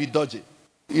will I be dodgy?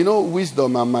 You know,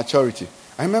 wisdom and maturity.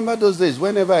 I remember those days,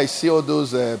 whenever I see all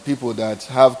those people that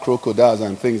have crocodiles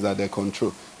and things that they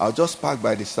control, I'll just park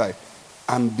by the side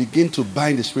and begin to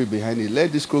bind the spirit behind it.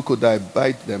 Let this crocodile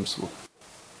bite them so.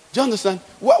 Do you understand?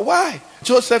 Why?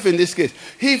 Joseph in this case,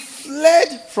 he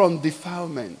fled from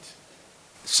defilement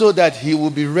so that he will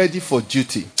be ready for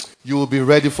duty. You will be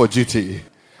ready for duty.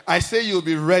 I say you will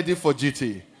be ready for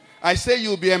duty. I say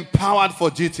you will be empowered for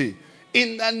duty.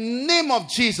 In the name of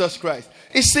Jesus Christ.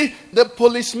 You see, the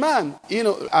policeman,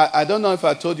 I don't know if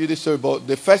I told you this story, but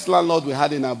the first landlord we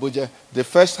had in Abuja, the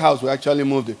first house we actually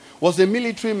moved in, was a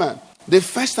military man. The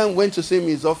first time we went to see him in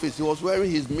his office, he was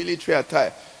wearing his military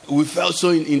attire. We felt so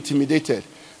intimidated.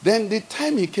 Then the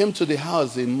time he came to the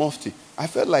house in Mufti, I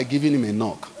felt like giving him a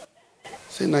knock.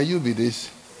 Say, now you be this.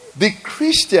 The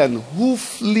Christian who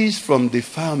flees from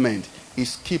defilement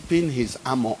is keeping his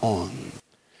armor on.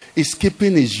 Is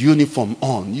keeping his uniform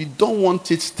on. You don't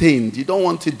want it stained. You don't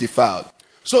want it defiled.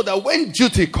 So that when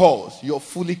duty calls, you're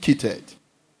fully kitted.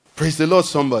 Praise the Lord,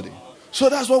 somebody. So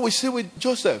that's what we see with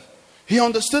Joseph. He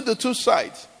understood the 2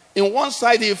 sides. In one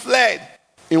side, he fled.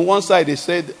 In one side, he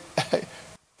said,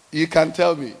 you can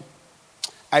tell me.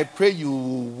 I pray you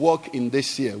will walk in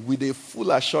this year with a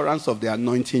full assurance of the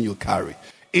anointing you carry.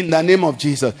 In the name of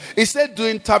Jesus. He said, do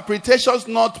interpretations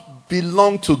not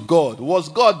belong to God? Was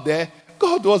God there?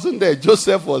 God wasn't there.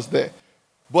 Joseph was there.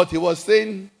 But he was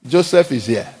saying, Joseph is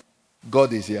here.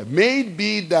 God is here. May it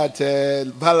be that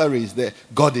Valerie is there.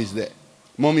 God is there.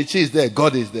 Mommy Chi is there,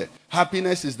 God is there.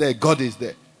 Happiness is there, God is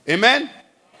there. Amen?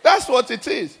 That's what it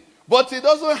is. But it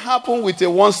doesn't happen with a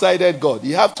one-sided God.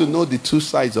 You have to know the two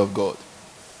sides of God.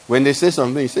 When they say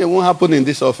something, you say, it won't happen in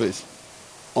this office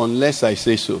unless I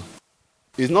say so.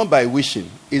 It's not by wishing.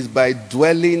 It's by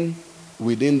dwelling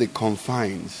within the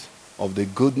confines of the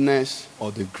goodness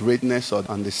or the greatness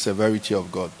and the severity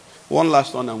of God. One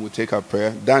last one and we'll take our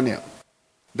prayer. Daniel.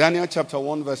 Daniel chapter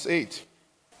 1 verse 8.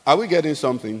 Are we getting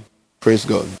something? Praise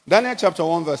God. Daniel chapter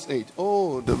 1 verse 8.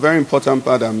 Oh, the very important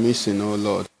part I'm missing, oh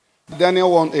Lord.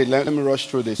 Daniel 1:8. Let me rush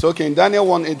through this. Okay, in Daniel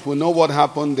 1:8, we know what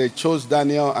happened. They chose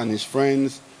Daniel and his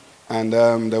friends, and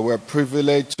they were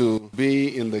privileged to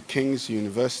be in the king's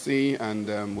university,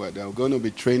 and where they were going to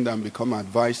be trained and become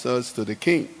advisors to the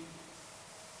king.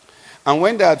 And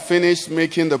when they had finished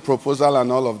making the proposal and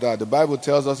all of that, the Bible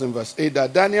tells us in verse 8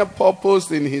 that Daniel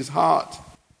purposed in his heart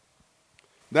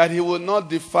that he would not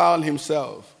defile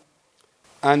himself.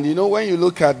 And you know, when you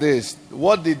look at this,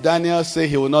 what did Daniel say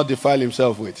he would not defile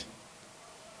himself with?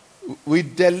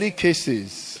 With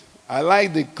delicacies. I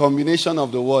like the combination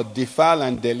of the word defile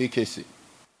and delicacy.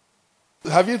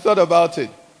 Have you thought about it?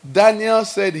 Daniel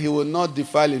said he would not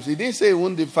defile himself. He didn't say he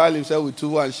wouldn't defile himself with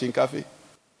tuwo and shinkafi.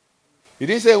 He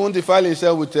didn't say he wouldn't defile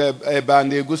himself with eba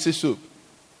and egusi soup.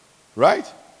 Right?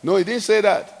 No, he didn't say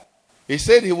that. He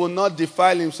said he would not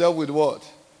defile himself with what?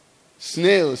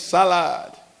 Snails,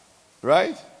 salad.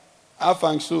 Right?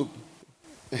 Afang soup.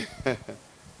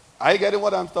 Are you getting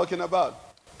what I'm talking about?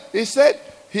 He said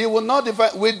he will not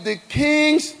defile with the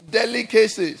king's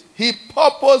delicacies. He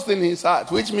purposed in his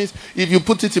heart, which means if you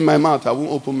put it in my mouth, I won't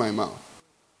open my mouth.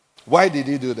 Why did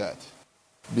he do that?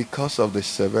 Because of the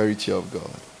severity of God.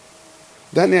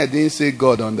 Daniel didn't say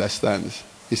God understands.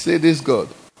 He said this God,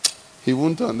 he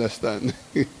won't understand.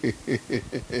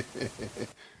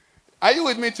 Are you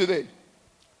with me today?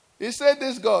 He said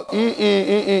this God,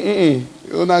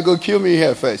 you're not going to kill me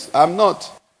here first. I'm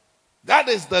not. That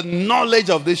is the knowledge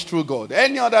of this true God.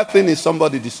 Any other thing is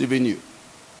somebody deceiving you.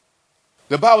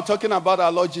 The Bible talking about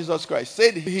our Lord Jesus Christ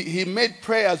said he made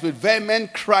prayers with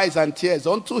vehement cries and tears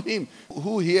unto him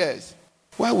who hears.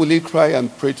 Why will he cry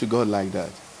and pray to God like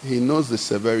that? He knows the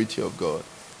severity of God.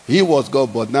 He was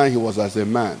God, but now he was as a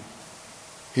man.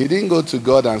 He didn't go to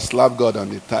God and slap God on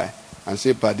the thigh and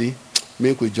say, Paddy,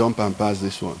 make we jump and pass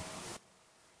this one.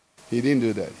 He didn't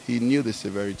do that. He knew the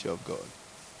severity of God.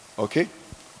 Okay?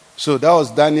 So that was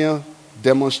Daniel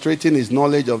demonstrating his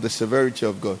knowledge of the severity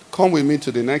of God. Come with me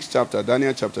to the next chapter,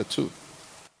 Daniel chapter 2.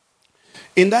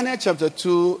 In Daniel chapter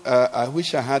 2, I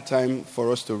wish I had time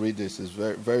for us to read this. It's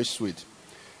very, very sweet.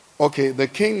 Okay, the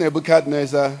king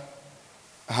Nebuchadnezzar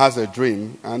has a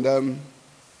dream, and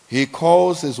he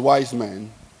calls his wise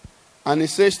men, and he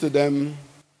says to them,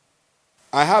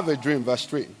 I have a dream, verse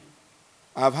 3.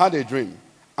 I've had a dream,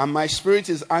 and my spirit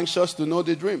is anxious to know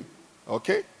the dream.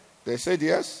 Okay? They said,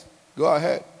 yes, go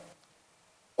ahead.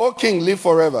 O king, live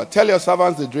forever. Tell your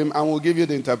servants the dream, and we'll give you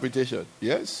the interpretation.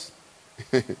 Yes?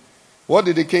 What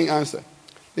did the king answer?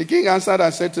 The king answered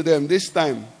and said to them, this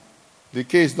time, the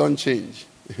case don't change.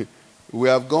 We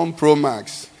have gone pro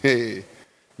max. Hey.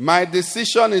 My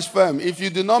decision is firm. If you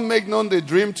do not make known the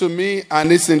dream to me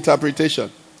and its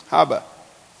interpretation. Haba.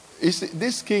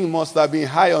 This king must have been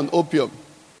high on opium.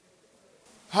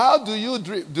 How do you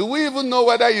dream? Do we even know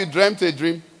whether you dreamt a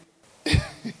dream?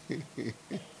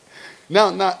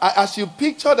 Now, as you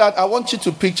picture that, I want you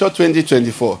to picture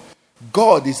 2024.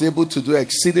 God is able to do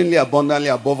exceedingly abundantly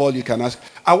above all you can ask.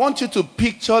 I want you to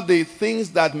picture the things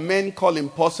that men call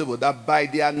impossible, that by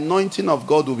the anointing of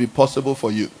God will be possible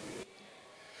for you.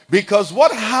 Because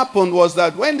what happened was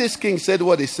that when this king said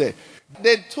what he said,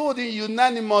 they told him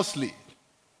unanimously,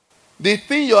 the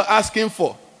thing you're asking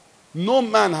for, no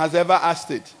man has ever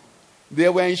asked it. They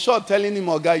were in short telling him,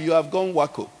 Oga, you have gone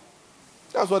wacko.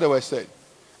 That's what they were saying.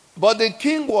 But the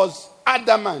king was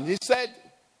adamant. He said,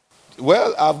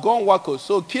 well, I've gone wacko,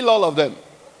 so kill all of them.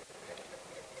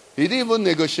 He didn't even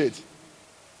negotiate.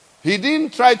 He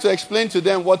didn't try to explain to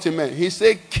them what he meant. He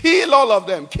said, kill all of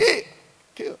them.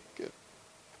 Kill.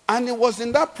 And it was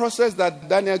in that process that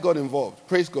Daniel got involved.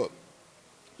 Praise God.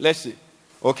 Let's see.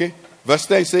 Okay. Verse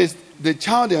 10 says, the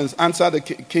Chaldeans answered the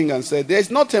king and said, there is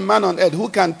not a man on earth who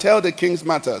can tell the king's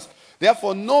matters.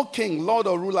 Therefore, no king, lord,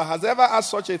 or ruler has ever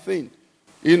asked such a thing,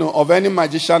 of any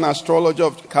magician, astrologer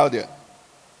of Chaldea.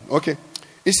 Okay.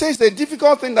 It says the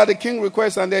difficult thing that the king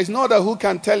requests, and there is no other who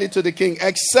can tell it to the king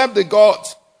except the God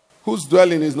whose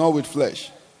dwelling is not with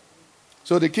flesh.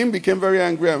 So the king became very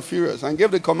angry and furious and gave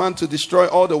the command to destroy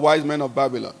all the wise men of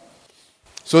Babylon.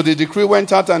 So the decree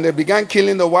went out and they began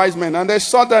killing the wise men, and they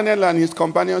sought Daniel and his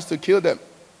companions to kill them.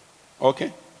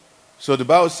 Okay. So the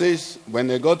Bible says, when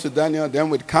they got to Daniel,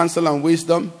 then with counsel and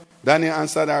wisdom, Daniel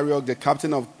answered Arioch, the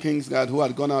captain of King's Guard, who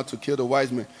had gone out to kill the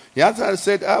wise men. He answered and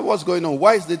said, what's going on?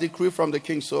 Why is the decree from the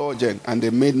king so urgent? And they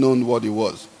made known what it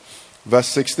was. Verse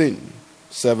 16,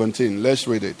 17. Let's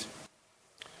read it.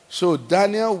 So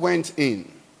Daniel went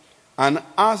in and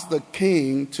asked the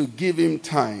king to give him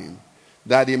time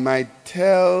that he might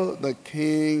tell the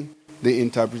king the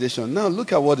interpretation. Now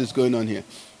look at what is going on here.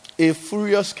 A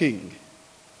furious king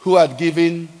who had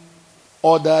given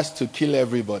orders to kill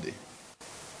everybody.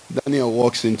 Daniel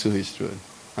walks into his throne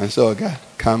and says, God,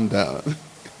 calm down.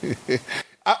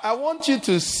 I want you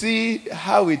to see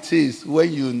how it is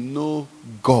when you know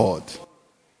God.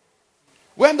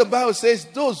 When the Bible says,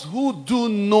 those who do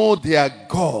know their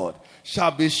God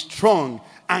shall be strong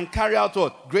and carry out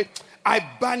what? Great. I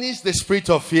banish the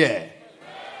spirit of fear.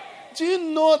 Do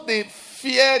you know the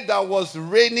fear that was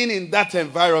reigning in that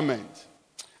environment?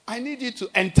 I need you to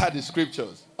enter the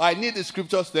scriptures. I need the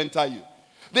scriptures to enter you.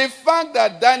 The fact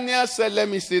that Daniel said, let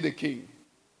me see the king.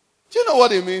 Do you know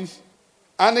what it means?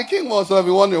 And the king must have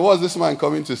been wondering, what's this man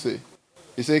coming to say?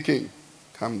 He said, King,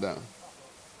 calm down.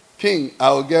 King,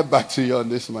 I will get back to you on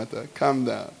this matter. Calm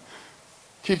down.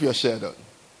 Keep your shirt on.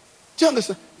 Do you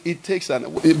understand? It takes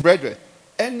brethren,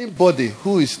 anybody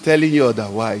who is telling you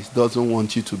otherwise doesn't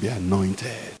want you to be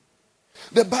anointed.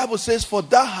 The Bible says, for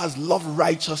thou hast loved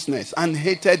righteousness and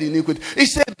hated iniquity. It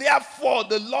said, therefore,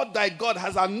 the Lord thy God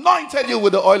has anointed you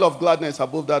with the oil of gladness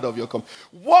above that of your comfort.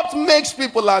 What makes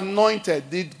people anointed?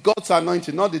 God's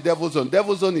anointing, not the devil's own.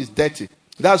 Devil's own is dirty.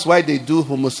 That's why they do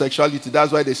homosexuality.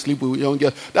 That's why they sleep with young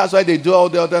girls. That's why they do all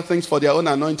the other things for their own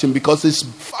anointing, because it's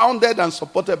founded and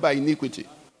supported by iniquity.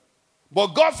 But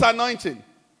God's anointing,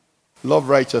 love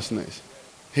righteousness,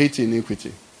 hate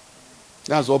iniquity.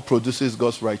 That's what produces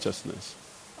God's righteousness.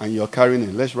 And you're carrying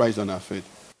it. Let's rise on our feet.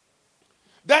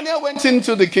 Daniel went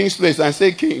into the king's place and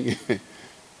said, King,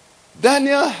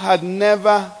 Daniel had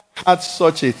never had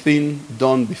such a thing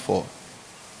done before.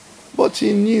 But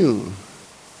he knew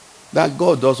that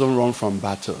God doesn't run from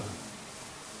battle.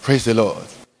 Praise the Lord.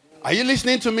 Are you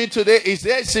listening to me today? Is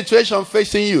there a situation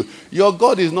facing you? Your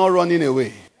God is not running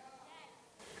away.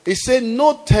 He said,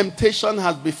 no temptation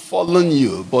has befallen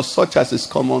you, but such as is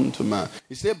common to man.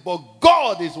 He said, but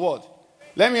God is what?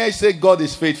 Let me hear you say, God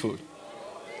is faithful.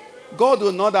 God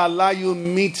will not allow you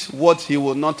meet what he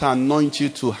will not anoint you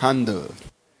to handle.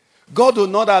 God will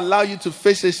not allow you to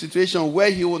face a situation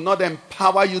where he will not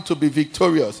empower you to be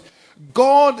victorious.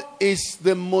 God is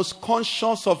the most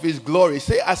conscious of his glory.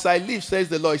 Say, as I live, says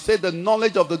the Lord. He said, the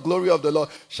knowledge of the glory of the Lord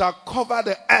shall cover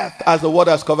the earth as the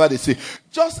water has covered the sea.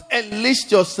 Just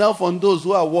enlist yourself on those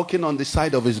who are walking on the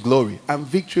side of his glory, and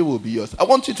victory will be yours. I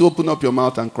want you to open up your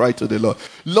mouth and cry to the Lord.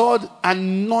 Lord,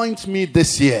 anoint me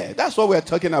this year. That's what we're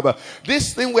talking about.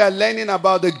 This thing we are learning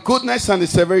about, the goodness and the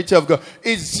severity of God,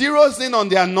 it zeroes in on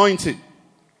the anointing.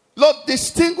 Lord,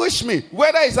 distinguish me,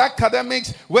 whether it's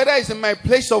academics, whether it's in my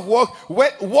place of work,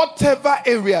 whatever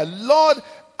area. Lord,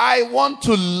 I want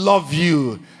to love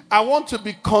you. I want to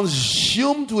be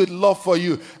consumed with love for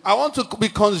you. I want to be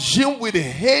consumed with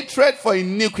hatred for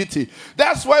iniquity.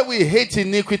 That's why we hate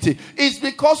iniquity. It's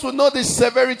because we know the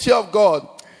severity of God.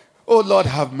 Oh, Lord,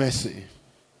 have mercy.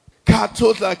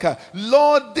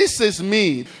 Lord, this is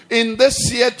me in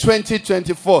this year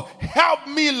 2024. Help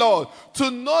me, Lord,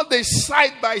 to know the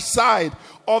side by side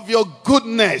of your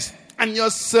goodness and your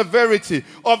severity,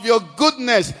 of your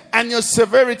goodness and your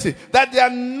severity, that the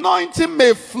anointing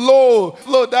may flow,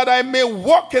 that I may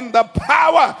walk in the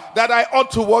power that I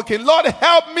ought to walk in. Lord,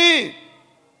 help me.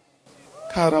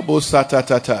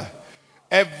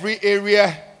 Every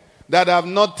area that have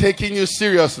not taken you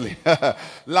seriously,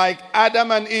 like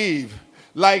Adam and Eve,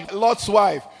 like Lot's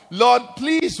wife. Lord,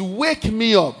 please wake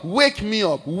me up, wake me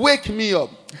up, wake me up.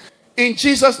 In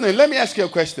Jesus' name, let me ask you a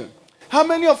question. How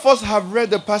many of us have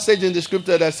read the passage in the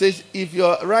scripture that says, if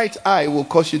your right eye will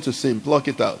cause you to sin, pluck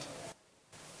it out?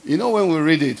 You know, when we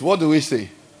read it, what do we say?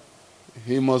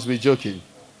 He must be joking.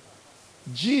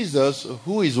 Jesus,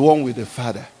 who is one with the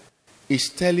Father, is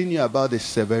telling you about the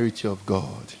severity of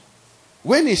God.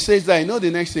 When he says that, I know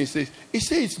the next thing he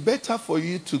says it's better for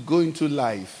you to go into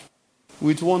life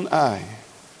with one eye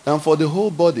than for the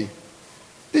whole body.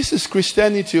 This is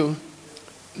Christianity.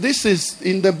 This is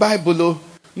in the Bible.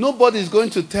 Nobody is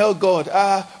going to tell God,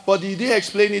 but you didn't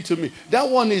explain it to me. That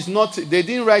one is not, they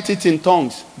didn't write it in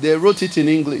tongues. They wrote it in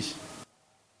English.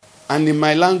 And in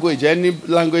my language, any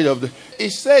language of the...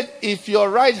 He said, if your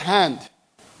right hand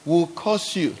will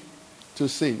cause you to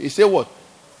sin. He said what?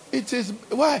 It is,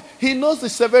 why? He knows the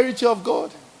severity of God.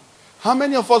 How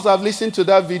many of us have listened to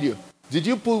that video? Did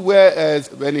you put where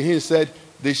when he said,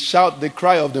 the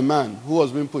cry of the man who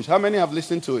was being pushed. How many have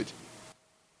listened to it?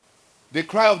 The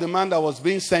cry of the man that was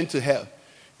being sent to hell.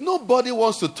 Nobody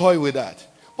wants to toy with that.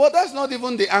 But that's not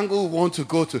even the angle we want to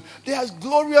go to. There are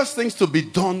glorious things to be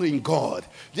done in God.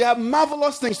 There are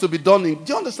marvelous things to be done in.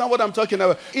 Do you understand what I'm talking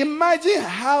about? Imagine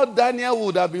how Daniel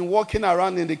would have been walking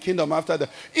around in the kingdom after that.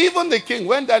 Even the king,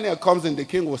 when Daniel comes in, the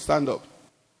king will stand up.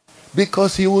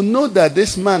 Because he will know that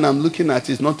this man I'm looking at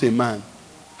is not a man.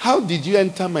 How did you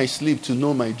enter my sleep to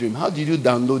know my dream? How did you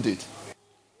download it?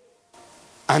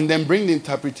 And then bring the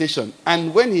interpretation.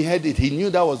 And when he heard it, he knew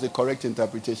that was the correct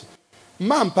interpretation.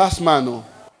 Man past man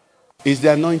is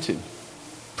the anointing.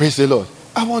 Praise the Lord.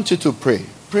 I want you to pray.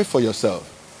 Pray for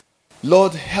yourself.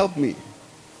 Lord, help me.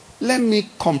 Let me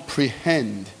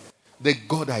comprehend the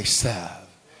God I serve.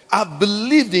 I've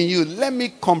believed in you. Let me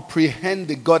comprehend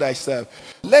the God I serve.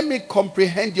 Let me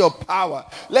comprehend your power.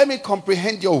 Let me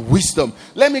comprehend your wisdom.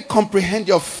 Let me comprehend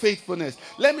your faithfulness.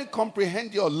 Let me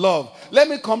comprehend your love. Let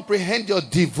me comprehend your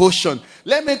devotion.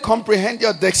 Let me comprehend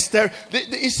your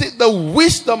dexterity. You see, the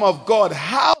wisdom of God.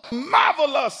 How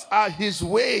marvelous are his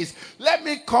ways. Let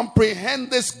me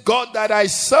comprehend this God that I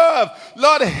serve.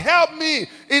 Lord, help me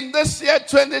in this year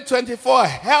 2024.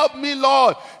 Help me,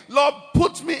 Lord. Lord,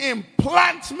 put me in,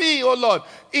 plant me, oh Lord,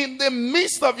 in the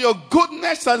midst of your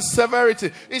goodness and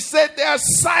severity. He said they are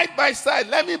side by side.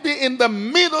 Let me be in the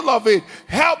middle of it.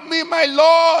 Help me, my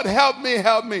Lord. Help me,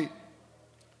 help me.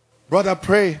 Brother,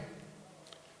 pray.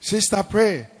 Sister,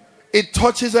 pray. It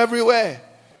touches everywhere.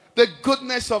 The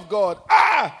goodness of God.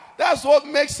 That's what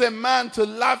makes a man to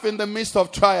laugh in the midst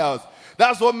of trials.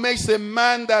 That's what makes a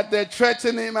man that they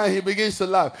threaten him and he begins to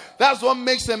laugh. That's what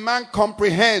makes a man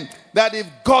comprehend that if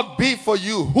God be for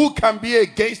you, who can be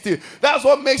against you? That's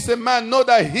what makes a man know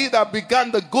that he that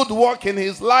began the good work in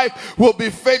his life will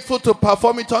be faithful to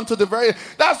perform it unto the very.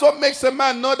 That's what makes a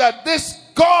man know that this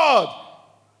God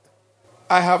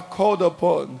I have called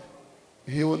upon,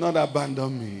 he will not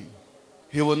abandon me.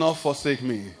 He will not forsake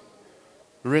me.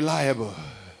 Reliable,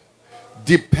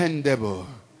 dependable,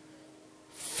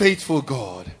 faithful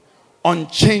God,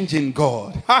 unchanging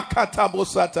God.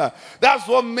 That's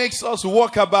what makes us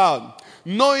walk about,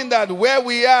 knowing that where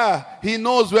we are, he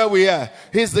knows where we are.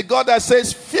 He's the God that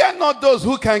says, fear not those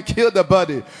who can kill the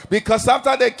body, because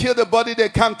after they kill the body, they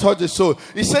can't touch the soul.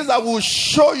 He says, I will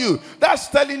show you. That's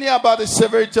telling you about the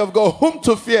severity of God, whom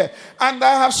to fear. And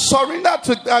I have surrendered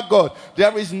to that God.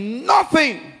 There is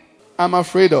nothing I'm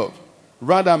afraid of.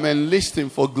 Rather, I'm enlisting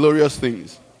for glorious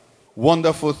things,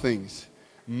 wonderful things,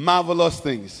 marvelous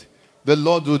things. The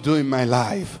Lord will do in my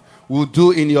life, will do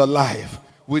in your life,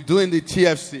 will do in the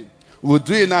TFC, will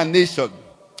do in our nation.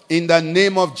 In the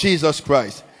name of Jesus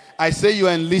Christ, I say you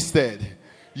enlisted.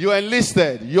 You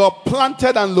enlisted. You're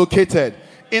planted and located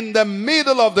in the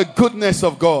middle of the goodness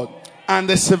of God and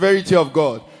the severity of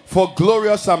God for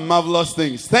glorious and marvelous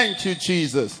things. Thank you,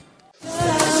 Jesus.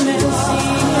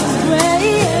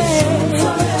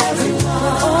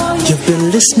 You've been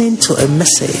listening to a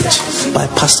message by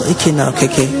Pastor Ikenna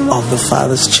of the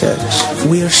Father's Church.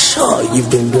 We are sure you've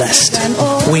been blessed.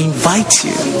 We invite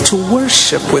you to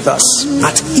worship with us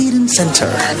at Eden Center,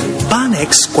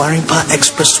 Banex Gwarimpa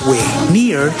Expressway,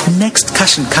 near Next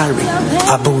Cash and Carry,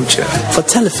 Abuja. For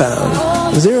telephone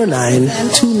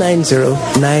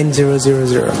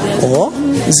 09-290-9000 or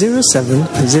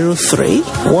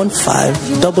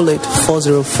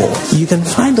 0703-1588-404. You can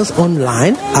find us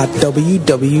online at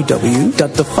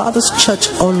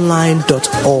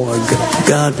www.thefatherschurchonline.org.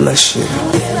 God bless you.